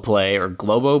Globoplay or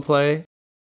Globoplay.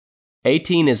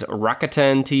 18 is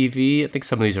Rakuten TV. I think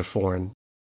some of these are foreign.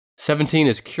 17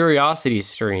 is Curiosity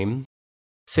Stream.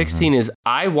 16 is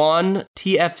iWan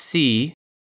TFC.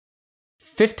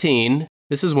 15,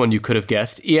 this is one you could have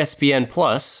guessed, ESPN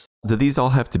Plus. Do these all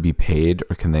have to be paid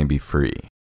or can they be free?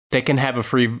 They can have a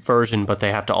free version, but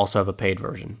they have to also have a paid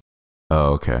version.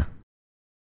 Oh, okay.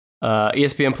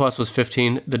 ESPN Plus was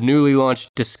 15. The newly launched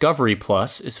Discovery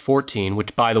Plus is 14,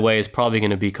 which, by the way, is probably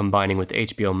going to be combining with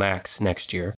HBO Max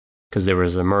next year because there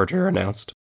was a merger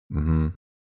announced.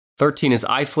 13 is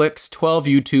iFlix, 12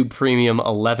 YouTube Premium,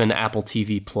 11 Apple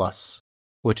TV Plus,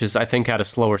 which is, I think, had a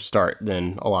slower start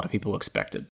than a lot of people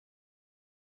expected.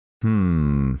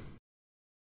 How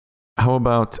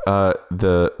about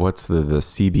the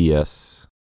CBS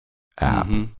app?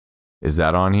 Is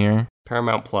that on here?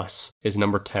 Paramount Plus is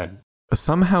number 10.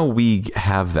 Somehow we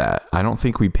have that. I don't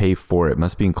think we pay for it. It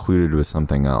must be included with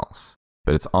something else.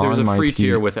 But it's on my There's a free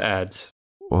tier with ads.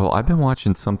 Well, I've been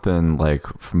watching something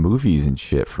like movies and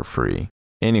shit for free.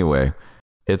 Anyway,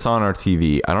 it's on our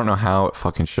TV. I don't know how it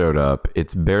fucking showed up.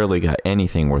 It's barely got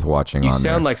anything worth watching on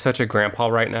there. You sound like such a grandpa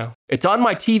right now. It's on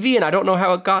my TV and I don't know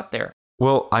how it got there.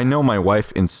 Well, I know my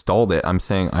wife installed it. I'm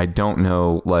saying I don't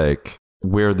know, like,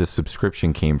 where the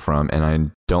subscription came from, and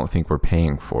I don't think we're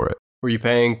paying for it. Were you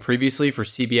paying previously for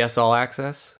CBS All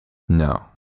Access? No.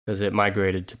 Because it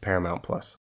migrated to Paramount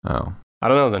Plus. Oh. I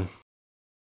don't know then.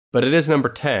 But it is number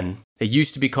 10. It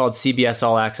used to be called CBS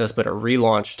All Access, but it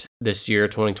relaunched this year,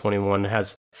 2021. It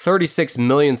has 36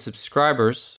 million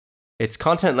subscribers. Its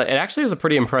content, it actually has a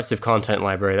pretty impressive content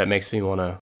library that makes me want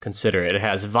to consider it. It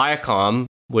has Viacom,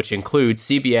 which includes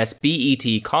CBS,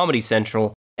 BET, Comedy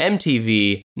Central,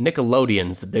 MTV,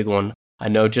 Nickelodeon's the big one. I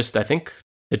think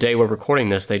the day we're recording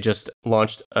this, they just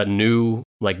launched a new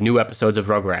episodes of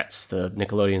Rugrats, the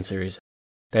Nickelodeon series.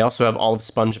 They also have all of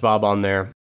SpongeBob on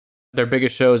there. Their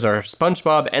biggest shows are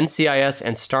SpongeBob, NCIS,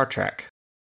 and Star Trek.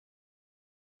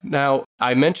 Now,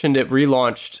 I mentioned it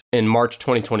relaunched in March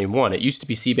 2021. It used to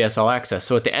be CBS All Access.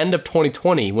 So at the end of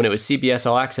 2020, when it was CBS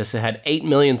All Access, it had 8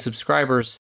 million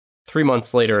subscribers. 3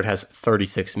 months later, it has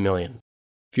 36 million.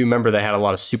 If you remember, they had a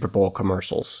lot of Super Bowl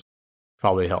commercials.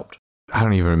 Probably helped. I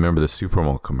don't even remember the Super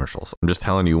Bowl commercials. I'm just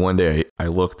telling you, one day I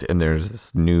looked and there's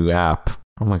this new app.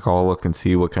 I'm like, I'll look and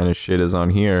see what kind of shit is on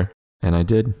here. And I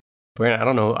did. Brandon, I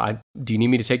don't know. Do you need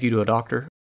me to take you to a doctor?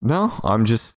 No,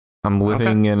 I'm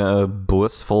living in a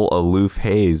blissful, aloof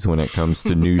haze when it comes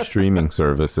to new streaming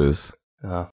services.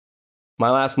 My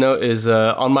last note is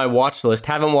on my watch list.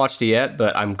 Haven't watched it yet,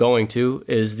 but I'm going to.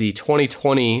 Is the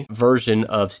 2020 version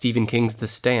of Stephen King's The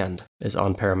Stand is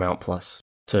on Paramount Plus.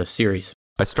 It's a series.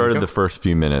 I started the first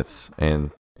few minutes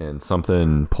and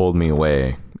something pulled me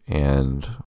away. And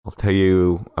I'll tell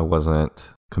you, I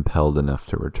wasn't compelled enough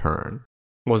to return.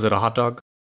 Was it a hot dog?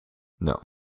 No.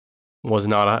 Was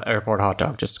not an airport hot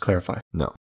dog, just to clarify.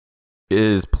 No.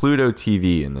 Is Pluto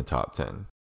TV in the top 10?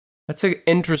 That's an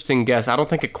interesting guess. I don't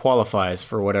think it qualifies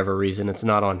for whatever reason. It's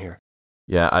not on here.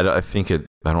 Yeah, I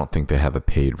don't think they have a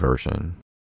paid version.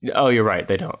 Oh, you're right.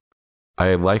 They don't.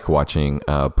 I like watching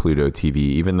Pluto TV,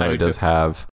 even though it does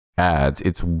have ads.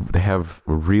 They have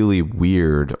really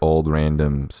weird old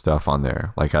random stuff on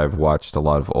there. Like I've watched a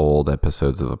lot of old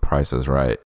episodes of The Price is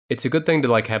Right. It's a good thing to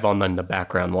like have on in the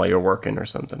background while you're working or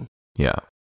something. Yeah.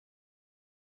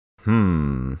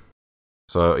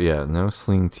 So yeah, no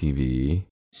Sling TV.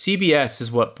 CBS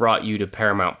is what brought you to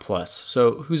Paramount Plus.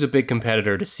 So who's a big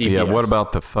competitor to CBS? Yeah, what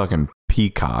about the fucking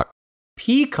Peacock?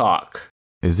 Peacock.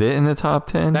 Is it in the top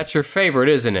 10? That's your favorite,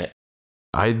 isn't it?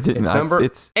 I didn't. It's number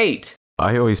 8.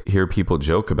 I always hear people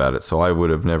joke about it, so I would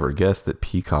have never guessed that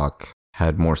Peacock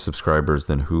had more subscribers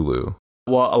than Hulu.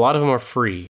 Well, a lot of them are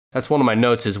free. That's one of my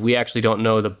notes is we actually don't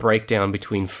know the breakdown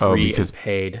between free and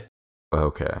paid.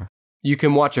 Okay. You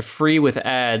can watch a free with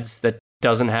ads that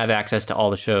doesn't have access to all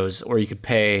the shows, or you could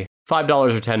pay $5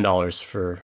 or $10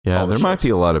 for all the there shows. Might be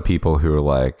a lot of people who are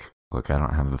like, look, I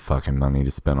don't have the fucking money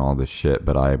to spend all this shit,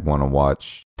 but I want to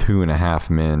watch 2.5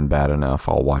 Men bad enough.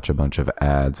 I'll watch a bunch of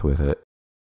ads with it.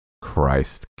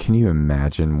 Christ, can you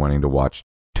imagine wanting to watch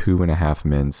 2.5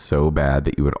 Men so bad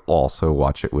that you would also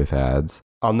watch it with ads?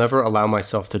 I'll never allow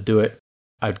myself to do it.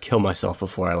 I'd kill myself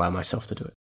before I allow myself to do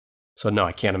it. So no,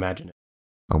 I can't imagine it.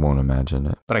 I won't imagine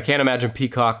it. But I can't imagine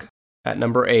Peacock at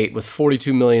number 8 with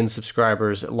 42 million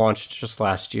subscribers. It launched just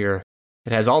last year.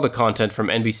 It has all the content from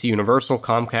NBC Universal,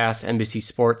 Comcast, NBC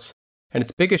Sports, and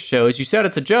its biggest shows. You said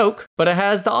it's a joke, but it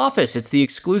has The Office. It's the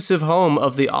exclusive home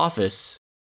of The Office,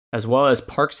 as well as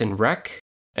Parks and Rec.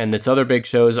 And its other big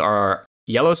shows are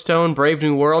Yellowstone, Brave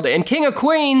New World, and King of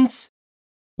Queens,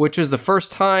 which is the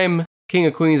first time King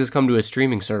of Queens has come to a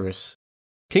streaming service.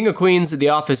 King of Queens, The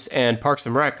Office, and Parks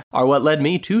and Rec are what led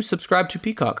me to subscribe to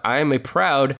Peacock. I am a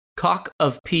proud Cock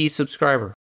of P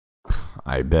subscriber.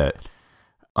 I bet.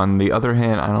 On the other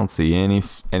hand, I don't see any.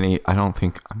 I don't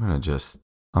think I'm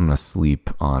gonna sleep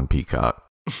on Peacock.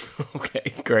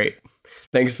 Okay, great.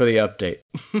 Thanks for the update.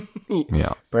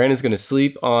 Yeah. Brandon's gonna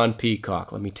sleep on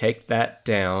Peacock. Let me take that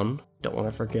down. Don't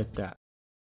want to forget that.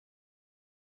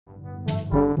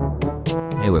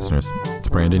 Hey listeners, it's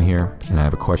Brandon here, and I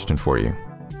have a question for you.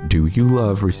 Do you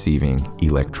love receiving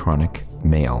electronic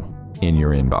mail in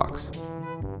your inbox?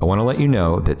 I want to let you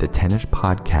know that the Tennis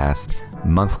Podcast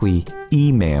monthly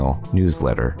email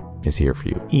newsletter is here for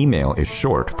you. Email is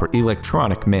short for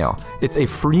electronic mail. It's a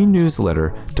free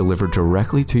newsletter delivered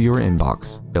directly to your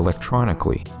inbox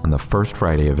electronically on the first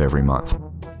Friday of every month.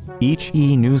 Each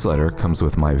e-newsletter comes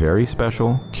with my very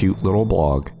special, cute little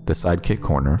blog, The Sidekick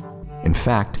Corner. In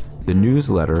fact, the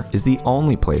newsletter is the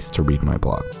only place to read my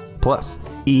blog. Plus,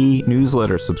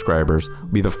 e-newsletter subscribers will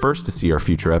be the first to see our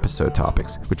future episode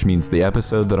topics, which means the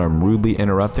episode that I'm rudely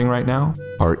interrupting right now,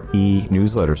 our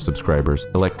e-newsletter subscribers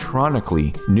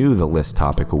electronically knew the list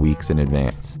topic weeks in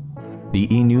advance. The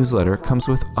e-newsletter comes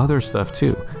with other stuff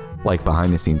too, like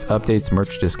behind-the-scenes updates,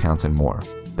 merch discounts, and more.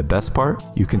 The best part?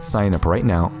 You can sign up right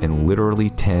now in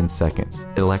literally 10 seconds,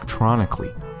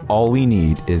 electronically. All we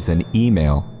need is an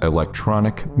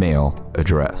electronic mail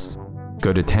address.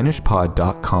 Go to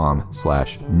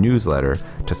tennispod.com/newsletter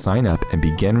to sign up and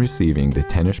begin receiving the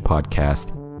Tennis Podcast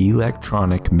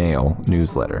electronic mail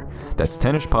newsletter. That's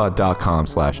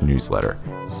tennispod.com/newsletter.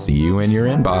 See you in your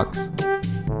inbox.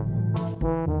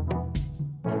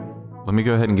 Let me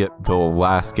go ahead and get the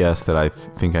last guess that I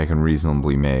think I can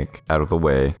reasonably make out of the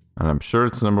way. And I'm sure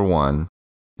it's number 1,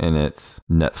 and it's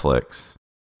Netflix,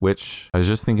 which I was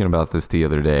just thinking about this the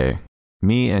other day.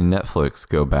 Me and Netflix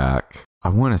go back, I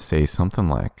want to say something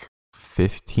like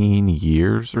 15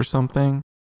 years or something.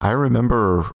 I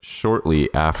remember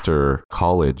shortly after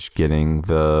college getting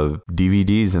the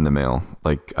DVDs in the mail.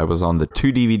 Like I was on the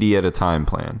 2 DVD at a time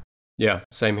plan. Yeah,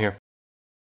 same here.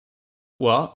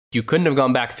 Well, you couldn't have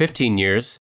gone back 15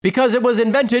 years because it was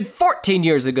invented 14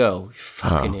 years ago. You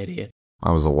fucking idiot.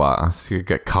 I was a lie. I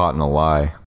got caught in a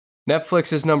lie.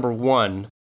 Netflix is number 1.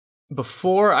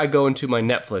 Before I go into my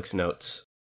Netflix notes,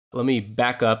 let me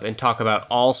back up and talk about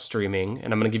all streaming,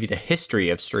 and I'm going to give you the history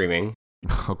of streaming.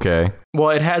 Okay. Well,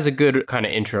 it has a good kind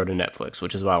of intro to Netflix,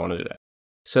 which is why I want to do that.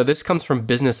 So this comes from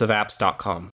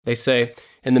businessofapps.com. They say,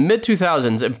 in the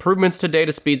mid-2000s, improvements to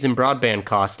data speeds and broadband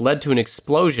costs led to an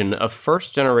explosion of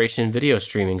first-generation video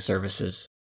streaming services.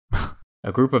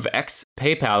 A group of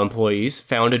ex-PayPal employees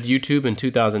founded YouTube in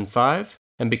 2005.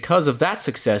 And because of that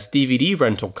success, DVD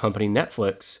rental company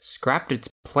Netflix scrapped its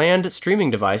planned streaming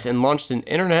device and launched an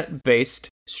internet-based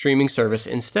streaming service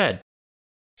instead.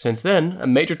 Since then, a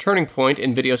major turning point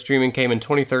in video streaming came in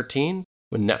 2013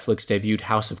 when Netflix debuted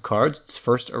House of Cards, its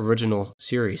first original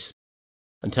series.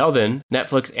 Until then,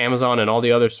 Netflix, Amazon, and all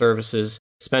the other services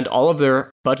spent all of their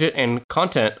budget and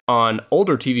content on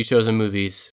older TV shows and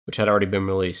movies, which had already been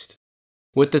released.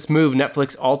 With this move,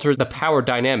 Netflix altered the power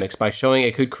dynamics by showing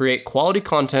it could create quality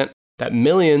content that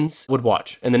millions would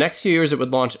watch. In the next few years, it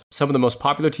would launch some of the most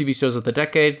popular TV shows of the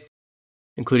decade,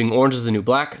 including Orange is the New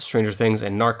Black, Stranger Things,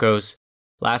 and Narcos.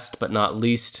 Last but not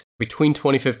least, between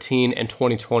 2015 and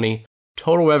 2020,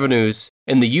 total revenues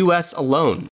in the US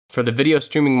alone for the video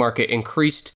streaming market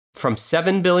increased from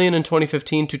 $7 billion in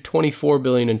 2015 to $24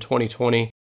 billion in 2020.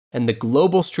 And the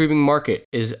global streaming market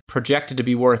is projected to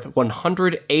be worth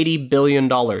 $180 billion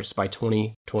by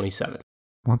 2027.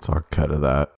 What's our cut of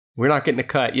that? We're not getting a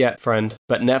cut yet, friend,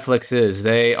 but Netflix is.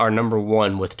 They are number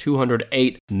one with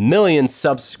 208 million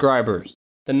subscribers.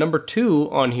 The number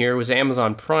two on here was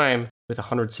Amazon Prime with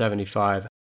 175.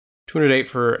 208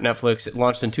 for Netflix. It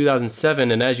launched in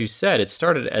 2007, and as you said, it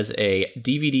started as a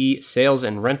DVD sales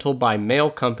and rental by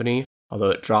mail company, although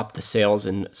it dropped the sales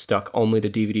and stuck only to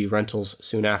DVD rentals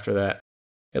soon after that.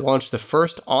 It launched the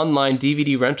first online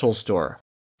DVD rental store.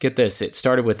 Get this, it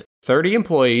started with 30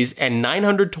 employees and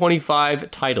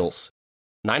 925 titles.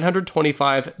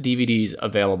 925 DVDs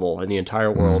available in the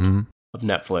entire world of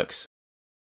Netflix.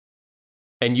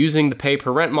 And using the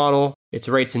pay-per-rent model, its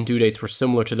rates and due dates were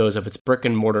similar to those of its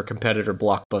brick-and-mortar competitor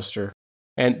Blockbuster.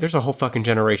 And there's a whole fucking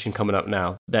generation coming up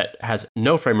now that has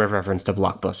no frame of reference to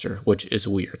Blockbuster, which is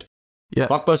weird. Yeah.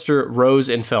 Blockbuster rose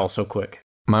and fell so quick.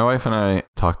 My wife and I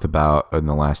talked about in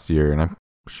the last year, and I'm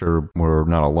sure we're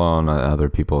not alone, other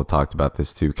people have talked about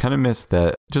this too, kind of missed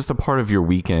that just a part of your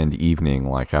weekend evening,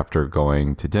 like after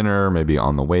going to dinner, maybe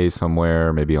on the way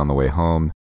somewhere, maybe on the way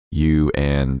home, you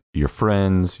and your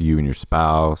friends, you and your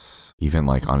spouse, even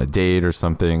like on a date or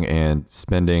something, and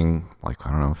spending like,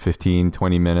 I don't know, 15,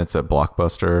 20 minutes at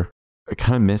Blockbuster. I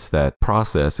kind of miss that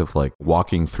process of like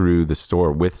walking through the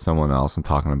store with someone else and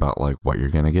talking about like what you're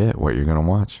going to get, what you're going to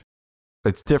watch.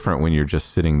 It's different when you're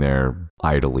just sitting there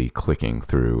idly clicking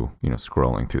through,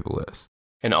 scrolling through the list.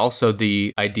 And also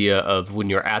the idea of when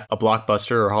you're at a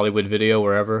Blockbuster or Hollywood Video,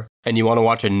 wherever, and you want to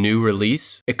watch a new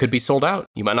release, it could be sold out.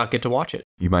 You might not get to watch it.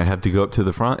 You might have to go up to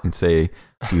the front and say,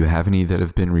 do you have any that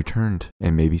have been returned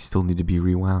and maybe still need to be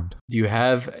rewound? Do you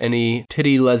have any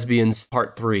Titty Lesbians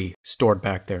Part 3 stored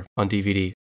back there on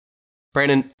DVD?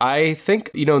 Brandon, I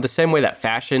think, the same way that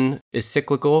fashion is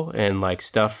cyclical and like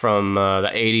stuff from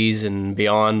the 80s and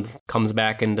beyond comes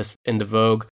back into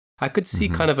vogue, I could see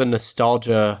kind of a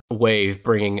nostalgia wave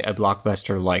bringing a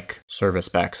Blockbuster-like service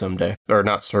back someday. Or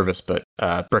not service, but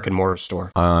brick and mortar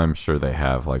store. I'm sure they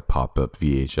have like pop-up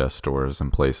VHS stores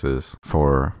and places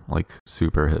for like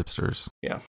super hipsters.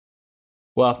 Yeah.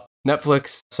 Well,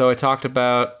 Netflix. So I talked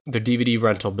about their DVD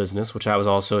rental business, which I was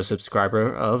also a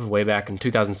subscriber of way back in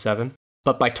 2007.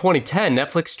 But by 2010,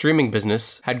 Netflix streaming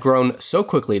business had grown so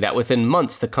quickly that within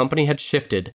months, the company had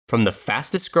shifted from the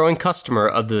fastest growing customer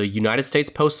of the United States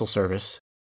Postal Service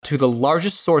to the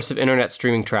largest source of internet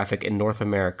streaming traffic in North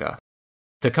America.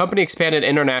 The company expanded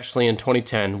internationally in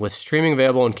 2010 with streaming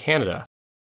available in Canada.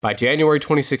 By January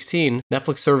 2016,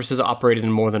 Netflix services operated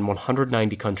in more than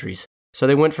 190 countries. So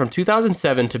they went from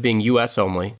 2007 to being US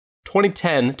only,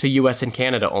 2010 to US and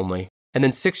Canada only, and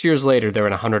then 6 years later, they're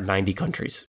in 190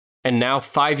 countries. And now,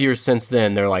 5 years since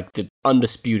then, they're like the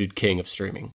undisputed king of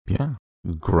streaming. Yeah.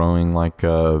 Growing like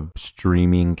a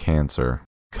streaming cancer,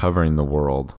 covering the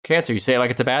world. Cancer, you say it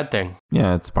like it's a bad thing.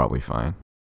 Yeah, it's probably fine.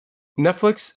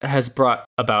 Netflix has brought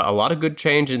about a lot of good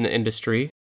change in the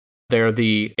industry. They're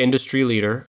the industry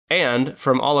leader. And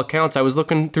from all accounts, I was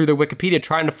looking through their Wikipedia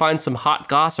trying to find some hot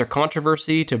goss or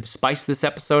controversy to spice this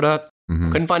episode up.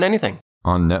 Couldn't find anything.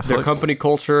 On Netflix? Their company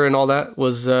culture and all that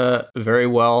was very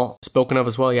well spoken of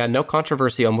as well. Yeah, no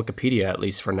controversy on Wikipedia, at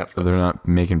least for Netflix. So they're not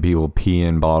making people pee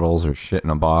in bottles or shit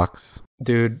in a box?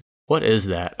 Dude, what is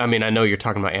that? I mean, I know you're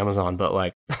talking about Amazon, but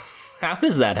like, how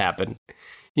does that happen?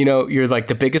 You're like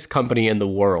the biggest company in the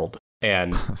world.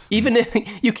 And even if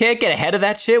you can't get ahead of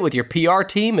that shit with your PR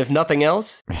team, if nothing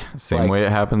else. Same way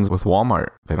it happens with Walmart.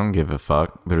 They don't give a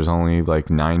fuck. There's only like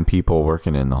 9 people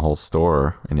working in the whole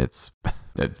store, and it's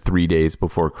 3 days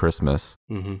before Christmas.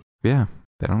 Yeah,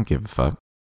 they don't give a fuck.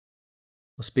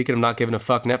 Well, speaking of not giving a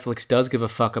fuck, Netflix does give a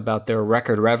fuck about their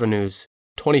record revenues.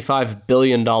 $25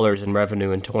 billion in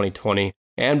revenue in 2020.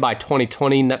 And by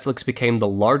 2020, Netflix became the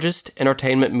largest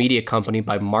entertainment media company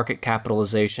by market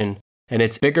capitalization. And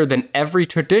it's bigger than every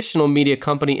traditional media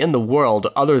company in the world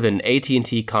other than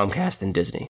AT&T, Comcast, and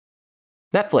Disney.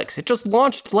 Netflix, it just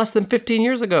launched less than 15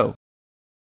 years ago.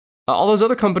 All those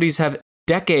other companies have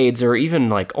decades or even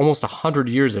like almost 100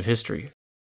 years of history.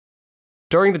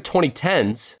 During the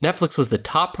 2010s, Netflix was the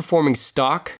top performing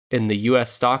stock in the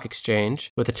US stock exchange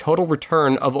with a total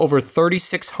return of over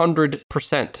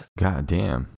 3,600%. God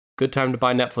damn. Good time to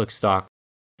buy Netflix stock.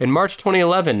 In March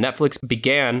 2011, Netflix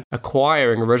began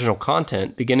acquiring original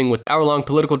content, beginning with hour-long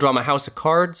political drama House of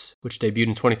Cards, which debuted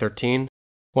in 2013.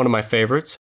 One of my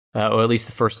favorites, or at least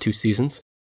the first 2 seasons.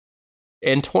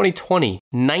 In 2020,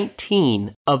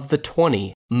 19 of the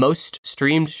 20 most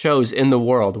streamed shows in the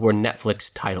world were Netflix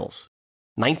titles.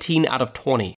 19 out of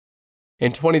 20.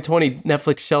 In 2020,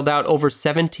 Netflix shelled out over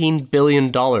 $17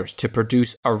 billion to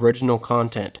produce original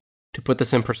content. To put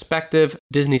this in perspective,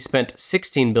 Disney spent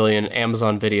 $16 billion,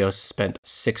 Amazon Video spent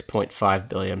 $6.5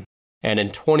 billion. And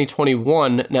in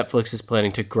 2021, Netflix is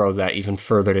planning to grow that even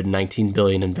further to $19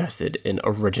 billion invested in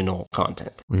original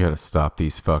content. We gotta stop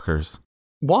these fuckers.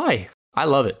 Why? I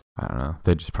love it. I don't know.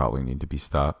 They just probably need to be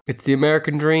stopped. It's the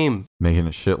American dream. Making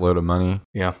a shitload of money.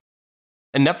 Yeah.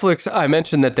 And Netflix, I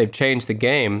mentioned that they've changed the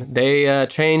game. They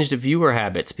changed viewer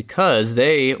habits because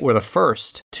they were the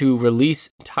first to release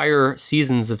entire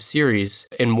seasons of series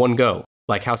in one go.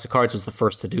 Like House of Cards was the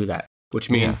first to do that, which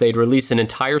means they'd release an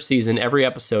entire season, every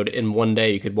episode in one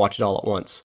day. You could watch it all at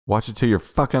once. Watch it till your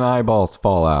fucking eyeballs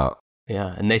fall out.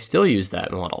 Yeah, and they still use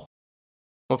that model.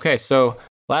 Okay, so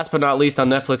last but not least on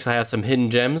Netflix, I have some hidden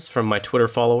gems from my Twitter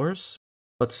followers.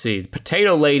 Let's see.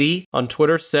 Potato Lady on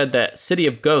Twitter said that City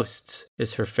of Ghosts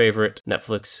is her favorite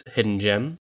Netflix hidden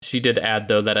gem. She did add,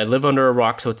 though, that I live under a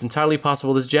rock, so it's entirely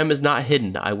possible this gem is not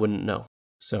hidden. I wouldn't know.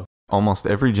 So almost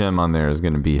every gem on there is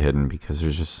going to be hidden because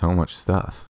there's just so much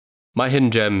stuff. My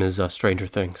hidden gem is Stranger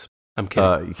Things. I'm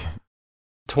kidding.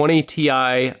 20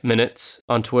 TI Minutes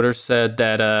on Twitter said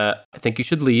that I think you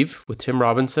should leave with Tim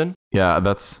Robinson. Yeah,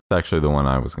 that's actually the one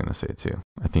I was going to say, too.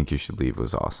 I think you should leave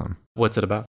was awesome. What's it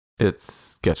about? It's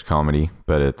sketch comedy,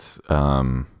 but it's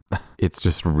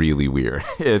just really weird.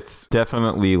 It's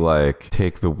definitely like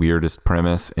take the weirdest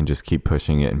premise and just keep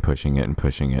pushing it and pushing it and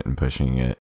pushing it and pushing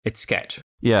it. It's sketch.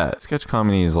 Yeah, sketch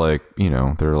comedy is like,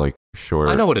 they're like short.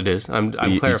 I know what it is. I'm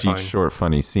clarifying. Each short,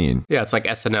 funny scene. Yeah, it's like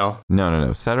SNL.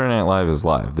 No. Saturday Night Live is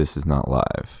live. This is not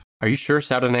live. Are you sure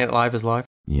Saturday Night Live is live?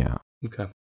 Yeah. Okay.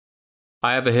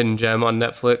 I have a hidden gem on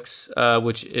Netflix,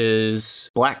 which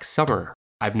is Black Summer.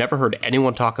 I've never heard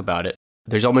anyone talk about it.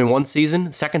 There's only one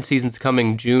season. Second season's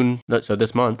coming June, so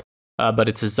this month. But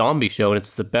it's a zombie show, and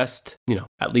it's the best,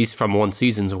 at least from one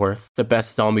season's worth, the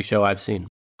best zombie show I've seen.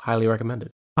 Highly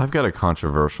recommended. I've got a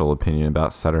controversial opinion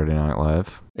about Saturday Night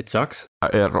Live. It sucks? I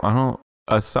don't,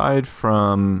 aside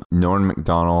from Norm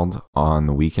Macdonald on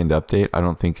the Weekend Update, I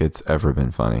don't think it's ever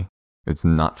been funny. It's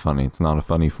not funny. It's not a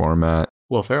funny format.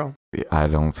 Will Ferrell. I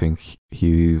don't think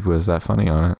he was that funny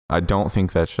on it. I don't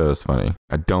think that show is funny.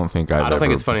 I don't think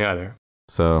it's funny either.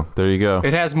 So there you go.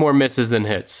 It has more misses than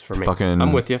hits for me.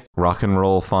 I'm with you. Rock and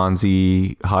roll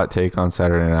Fonzie hot take on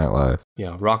Saturday Night Live.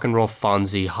 Yeah, rock and roll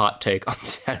Fonzie hot take on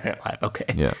Saturday Night Live. Okay.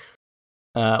 Yeah.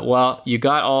 Well, you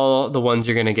got all the ones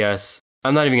you're going to guess.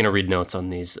 I'm not even going to read notes on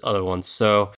these other ones.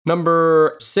 So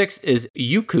number 6 is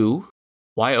Youku,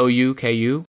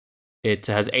 Youku. It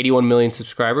has 81 million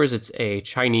subscribers. It's a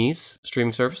Chinese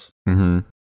streaming service. Mm-hmm.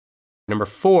 Number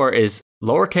 4 is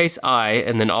lowercase I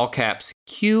and then all caps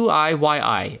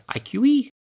QIYI. IQE?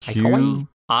 Q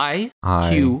I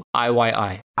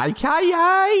QIYI.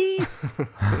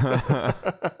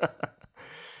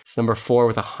 It's number 4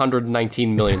 with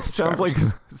 119 million subscribers. Sounds like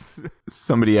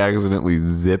somebody accidentally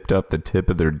zipped up the tip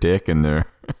of their dick in their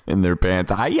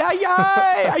pants.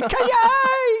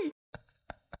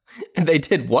 And they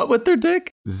did what with their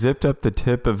dick? Zipped up the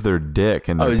tip of their dick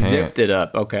in their pants. Zipped it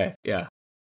up. Okay, yeah.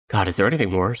 God, is there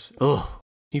anything worse? Oh,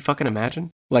 can you fucking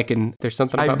imagine? There's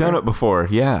something about I've done it before.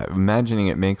 Yeah, imagining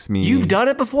it makes me... You've done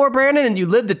it before, Brandon, and you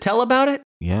lived to tell about it?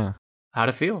 Yeah. How'd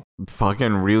it feel?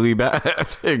 Fucking really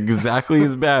bad. Exactly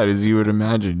as bad as you would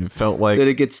imagine. It felt like... Did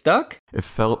it get stuck? It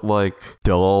felt like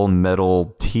dull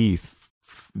metal teeth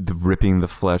ripping the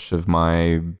flesh of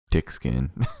my dick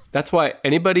skin. That's why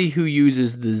anybody who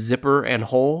uses the zipper and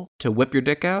hole to whip your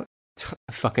dick out,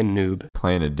 fucking noob.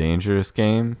 Playing a dangerous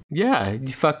game? Yeah, you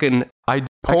fucking I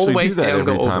pull actually waist do that down,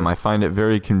 every go time. over. I find it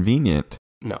very convenient.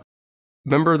 No.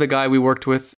 Remember the guy we worked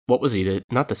with? What was he?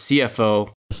 Not the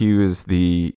CFO. He was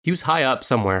the... He was high up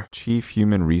somewhere. Chief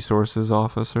Human Resources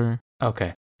Officer.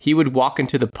 Okay. He would walk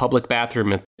into the public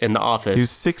bathroom in the office. He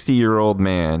was a 60-year-old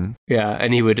man. Yeah,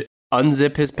 and he would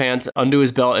unzip his pants, undo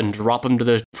his belt, and drop them to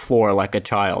the floor like a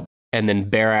child. And then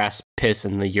bare-ass piss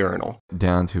in the urinal.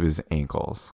 Down to his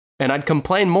ankles. And I'd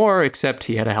complain more, except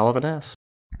he had a hell of an ass.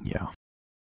 Yeah.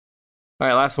 All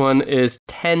right, last one is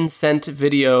 10 Cent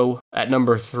Video at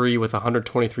number 3 with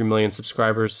 123 million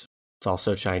subscribers. It's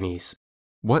also Chinese.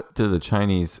 What do the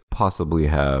Chinese possibly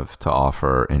have to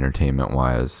offer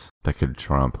entertainment-wise that could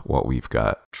trump what we've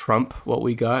got? Trump what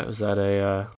we got? Was that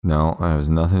a... No, it has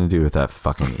nothing to do with that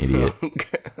fucking idiot.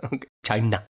 Okay.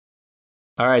 China.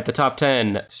 All right, the top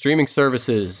 10 streaming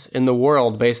services in the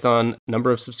world based on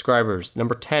number of subscribers.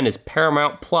 Number 10 is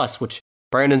Paramount Plus, which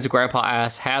Brandon's grandpa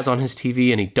ass has on his TV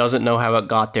and he doesn't know how it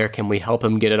got there. Can we help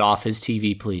him get it off his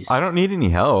TV, please? I don't need any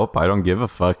help. I don't give a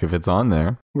fuck if it's on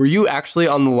there. Were you actually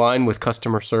on the line with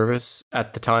customer service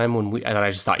at the time and I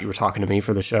just thought you were talking to me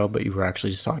for the show, but you were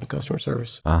actually just talking to customer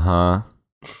service? Uh-huh.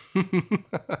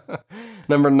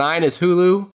 Number 9 is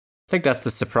Hulu. I think that's the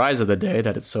surprise of the day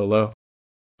that it's so low.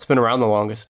 It's been around the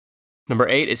longest. Number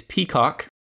 8 is Peacock.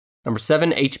 Number 7,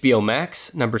 HBO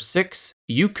Max. Number 6,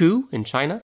 Youku in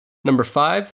China. Number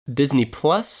 5, Disney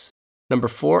Plus. Number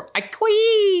 4,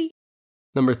 iQIYI.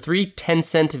 Number 3,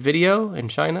 Tencent Video in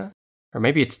China. Or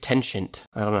maybe it's Tencent.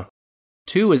 I don't know.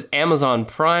 2 is Amazon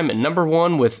Prime. And number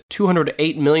 1 with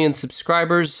 208 million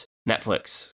subscribers,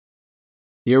 Netflix.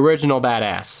 The original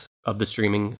badass of the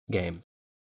streaming game.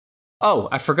 Oh,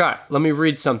 I forgot. Let me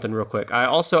read something real quick. I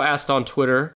also asked on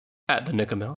Twitter, at the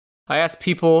Nickamel, I asked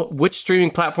people, which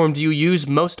streaming platform do you use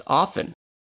most often?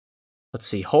 Let's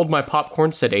see. Hold My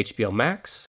Popcorn said HBO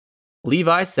Max.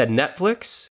 Levi said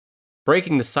Netflix.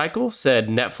 Breaking the Cycle said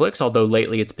Netflix, although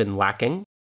lately it's been lacking.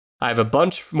 I have a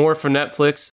bunch more for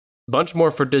Netflix, a bunch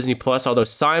more for Disney Plus, although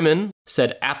Simon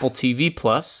said Apple TV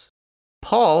Plus.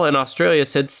 Paul in Australia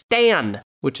said Stan,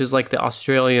 which is like the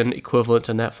Australian equivalent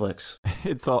to Netflix.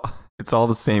 It's all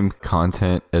the same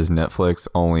content as Netflix,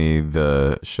 only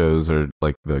the shows are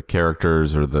like the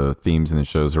characters or the themes in the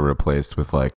shows are replaced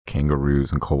with like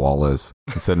kangaroos and koalas.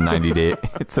 Instead of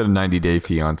 90 Day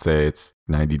Fiance, it's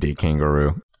 90 Day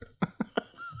Kangaroo.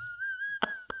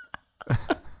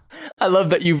 I love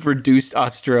that you've reduced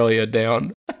Australia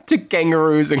down to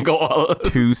kangaroos and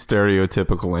koalas. 2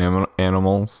 stereotypical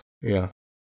animals. Yeah.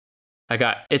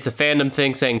 It's a fandom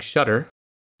thing saying Shudder.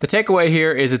 The takeaway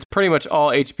here is it's pretty much all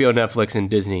HBO, Netflix, and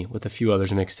Disney with a few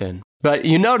others mixed in. But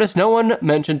you notice no one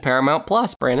mentioned Paramount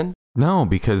Plus, Brandon. No,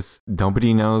 because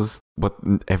nobody knows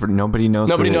nobody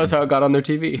knows how it got on their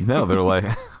TV. No, they're like,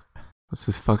 what's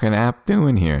this fucking app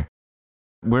doing here?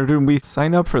 Where did we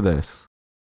sign up for this?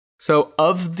 So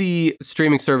of the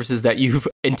streaming services that you've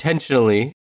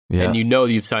intentionally and you know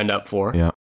you've signed up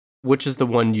for, which is the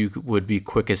one you would be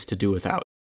quickest to do without?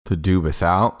 To do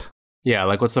without? Yeah,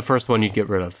 like what's the first one you'd get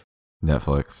rid of?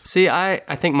 Netflix. See, I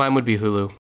think mine would be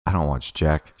Hulu. I don't watch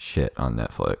jack shit on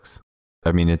Netflix.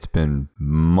 I mean, it's been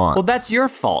months. Well, that's your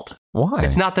fault. Why?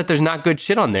 It's not that there's not good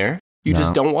shit on there. You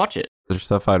just don't watch it. There's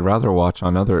stuff I'd rather watch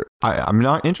on other... I'm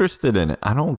not interested in it.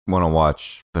 I don't want to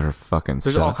watch their fucking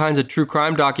stuff. There's all kinds of true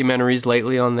crime documentaries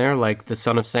lately on there, like the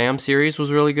Son of Sam series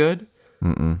was really good.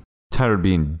 Tired of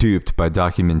being duped by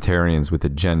documentarians with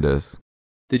agendas.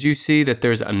 Did you see that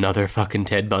there's another fucking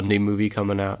Ted Bundy movie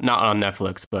coming out? Not on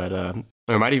Netflix, but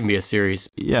there might even be a series.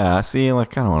 Yeah, see,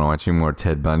 like, I don't want to watch any more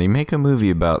Ted Bundy. Make a movie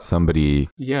about somebody.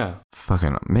 Yeah.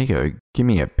 Give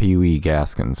me a Pee Wee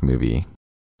Gaskins movie.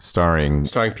 Starring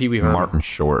Pee Wee Herman. Martin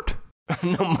Short.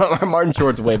 No, Martin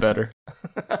Short's way better.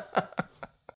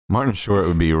 Martin Short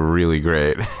would be really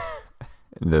great.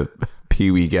 The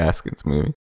Pee Wee Gaskins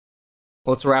movie.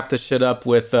 Let's wrap this shit up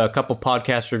with a couple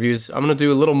podcast reviews. I'm going to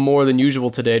do a little more than usual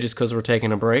today just because we're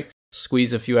taking a break.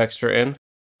 Squeeze a few extra in.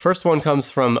 First one comes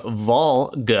from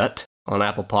Volgut on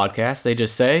Apple Podcasts. They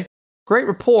just say, great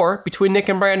rapport between Nick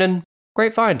and Brandon.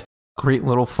 Great find. Great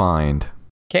little find.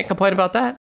 Can't complain about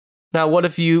that. Now, what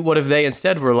if they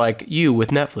instead were like you with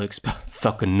Netflix?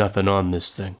 Fucking nothing on this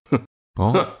thing.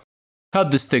 Well,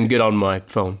 how'd this thing get on my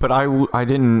phone? But I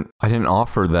didn't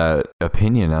offer that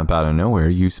opinion up out of nowhere.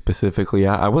 You specifically,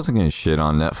 I wasn't going to shit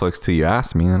on Netflix till you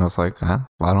asked me, and I was like, I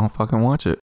don't fucking watch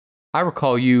it. I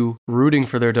recall you rooting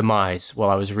for their demise while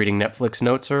I was reading Netflix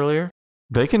notes earlier.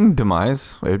 They can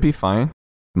demise. It'd be fine.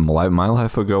 My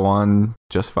life would go on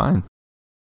just fine.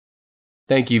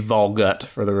 Thank you, Volgut,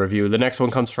 for the review. The next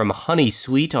one comes from Honey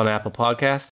Sweet on Apple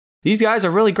Podcasts. These guys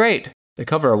are really great. They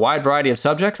cover a wide variety of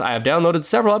subjects. I have downloaded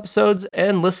several episodes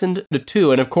and listened to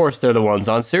 2, and of course, they're the ones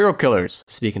on serial killers.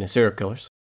 Speaking of serial killers.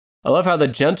 I love how the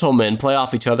gentlemen play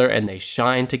off each other and they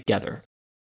shine together.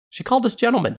 She called us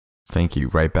gentlemen. Thank you.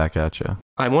 Right back at you.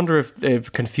 I wonder if they've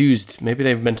confused. Maybe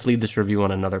they've meant to leave this review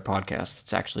on another podcast.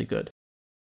 It's actually good.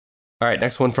 All right,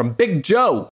 next one from Big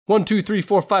Joe. 1, 2, 3,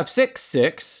 4, 5, 6,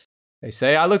 6. They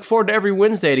say, I look forward to every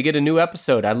Wednesday to get a new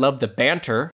episode. I love the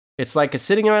banter. It's like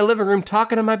sitting in my living room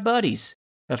talking to my buddies.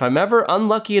 If I'm ever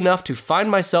unlucky enough to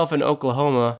find myself in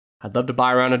Oklahoma, I'd love to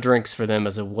buy a round of drinks for them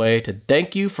as a way to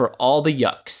thank you for all the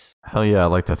yucks. Hell yeah,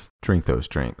 I'd like to drink those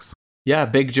drinks. Yeah,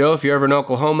 Big Joe, if you're ever in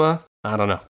Oklahoma, I don't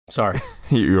know. Sorry.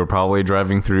 You were probably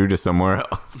driving through to somewhere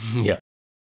else. Yeah.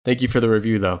 Thank you for the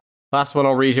review, though. Last one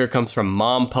I'll read here comes from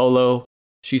Mom Polo.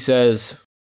 She says,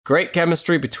 Great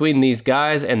chemistry between these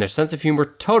guys, and their sense of humor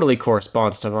totally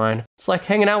corresponds to mine. It's like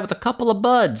hanging out with a couple of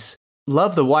buds.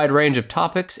 Love the wide range of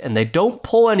topics, and they don't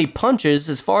pull any punches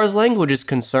as far as language is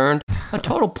concerned. A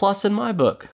total plus in my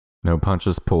book. No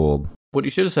punches pulled. What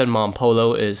you should have said, Mom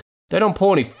Polo, is they don't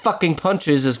pull any fucking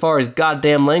punches as far as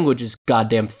goddamn language is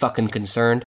goddamn fucking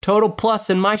concerned. Total plus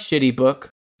in my shitty book,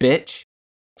 bitch.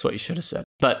 That's what you should have said.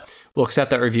 But we'll accept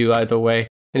that review either way.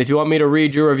 And if you want me to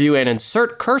read your review and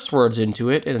insert curse words into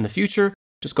it in the future,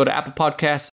 just go to Apple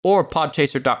Podcasts or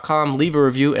podchaser.com, leave a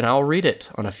review, and I'll read it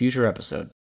on a future episode.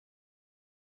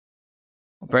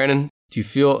 Brandon, do you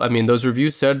feel, those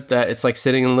reviews said that it's like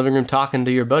sitting in the living room talking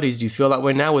to your buddies. Do you feel that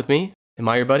way now with me? Am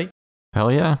I your buddy? Hell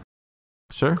yeah.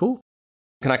 Sure. Cool.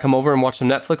 Can I come over and watch some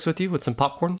Netflix with you with some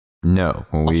popcorn? No.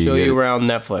 I'll show you around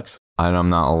Netflix. I'm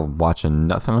not watching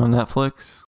nothing on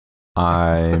Netflix.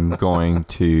 I'm going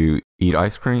to eat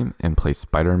ice cream and play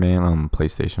Spider-Man on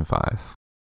PlayStation 5.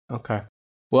 Okay.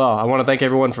 Well, I want to thank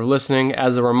everyone for listening.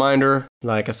 As a reminder,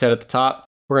 like I said at the top,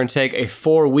 we're going to take a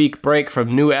 4-week break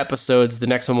from new episodes. The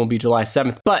next one will be July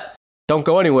 7th. But don't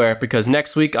go anywhere, because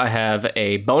next week I have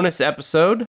a bonus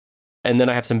episode, and then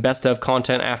I have some best of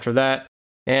content after that.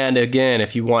 And again,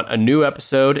 if you want a new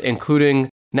episode, including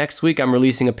next week, I'm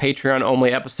releasing a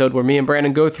Patreon-only episode where me and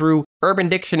Brandon go through Urban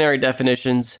Dictionary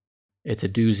definitions. It's a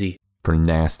doozy. For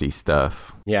nasty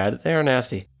stuff. Yeah, they're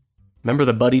nasty. Remember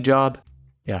the buddy job?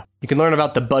 Yeah. You can learn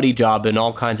about the buddy job and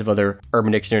all kinds of other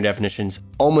Urban Dictionary definitions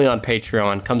only on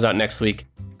Patreon. Comes out next week.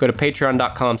 Go to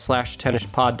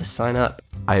patreon.com/tennispod to sign up.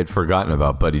 I had forgotten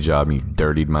about buddy job and you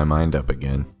dirtied my mind up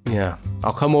again. Yeah.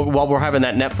 I'll come over while we're having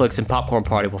that Netflix and popcorn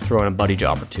party. We'll throw in a buddy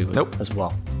job or two as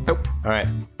well. Nope. All right.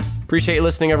 Appreciate you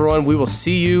listening, everyone. We will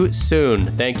see you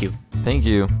soon. Thank you. Thank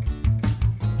you.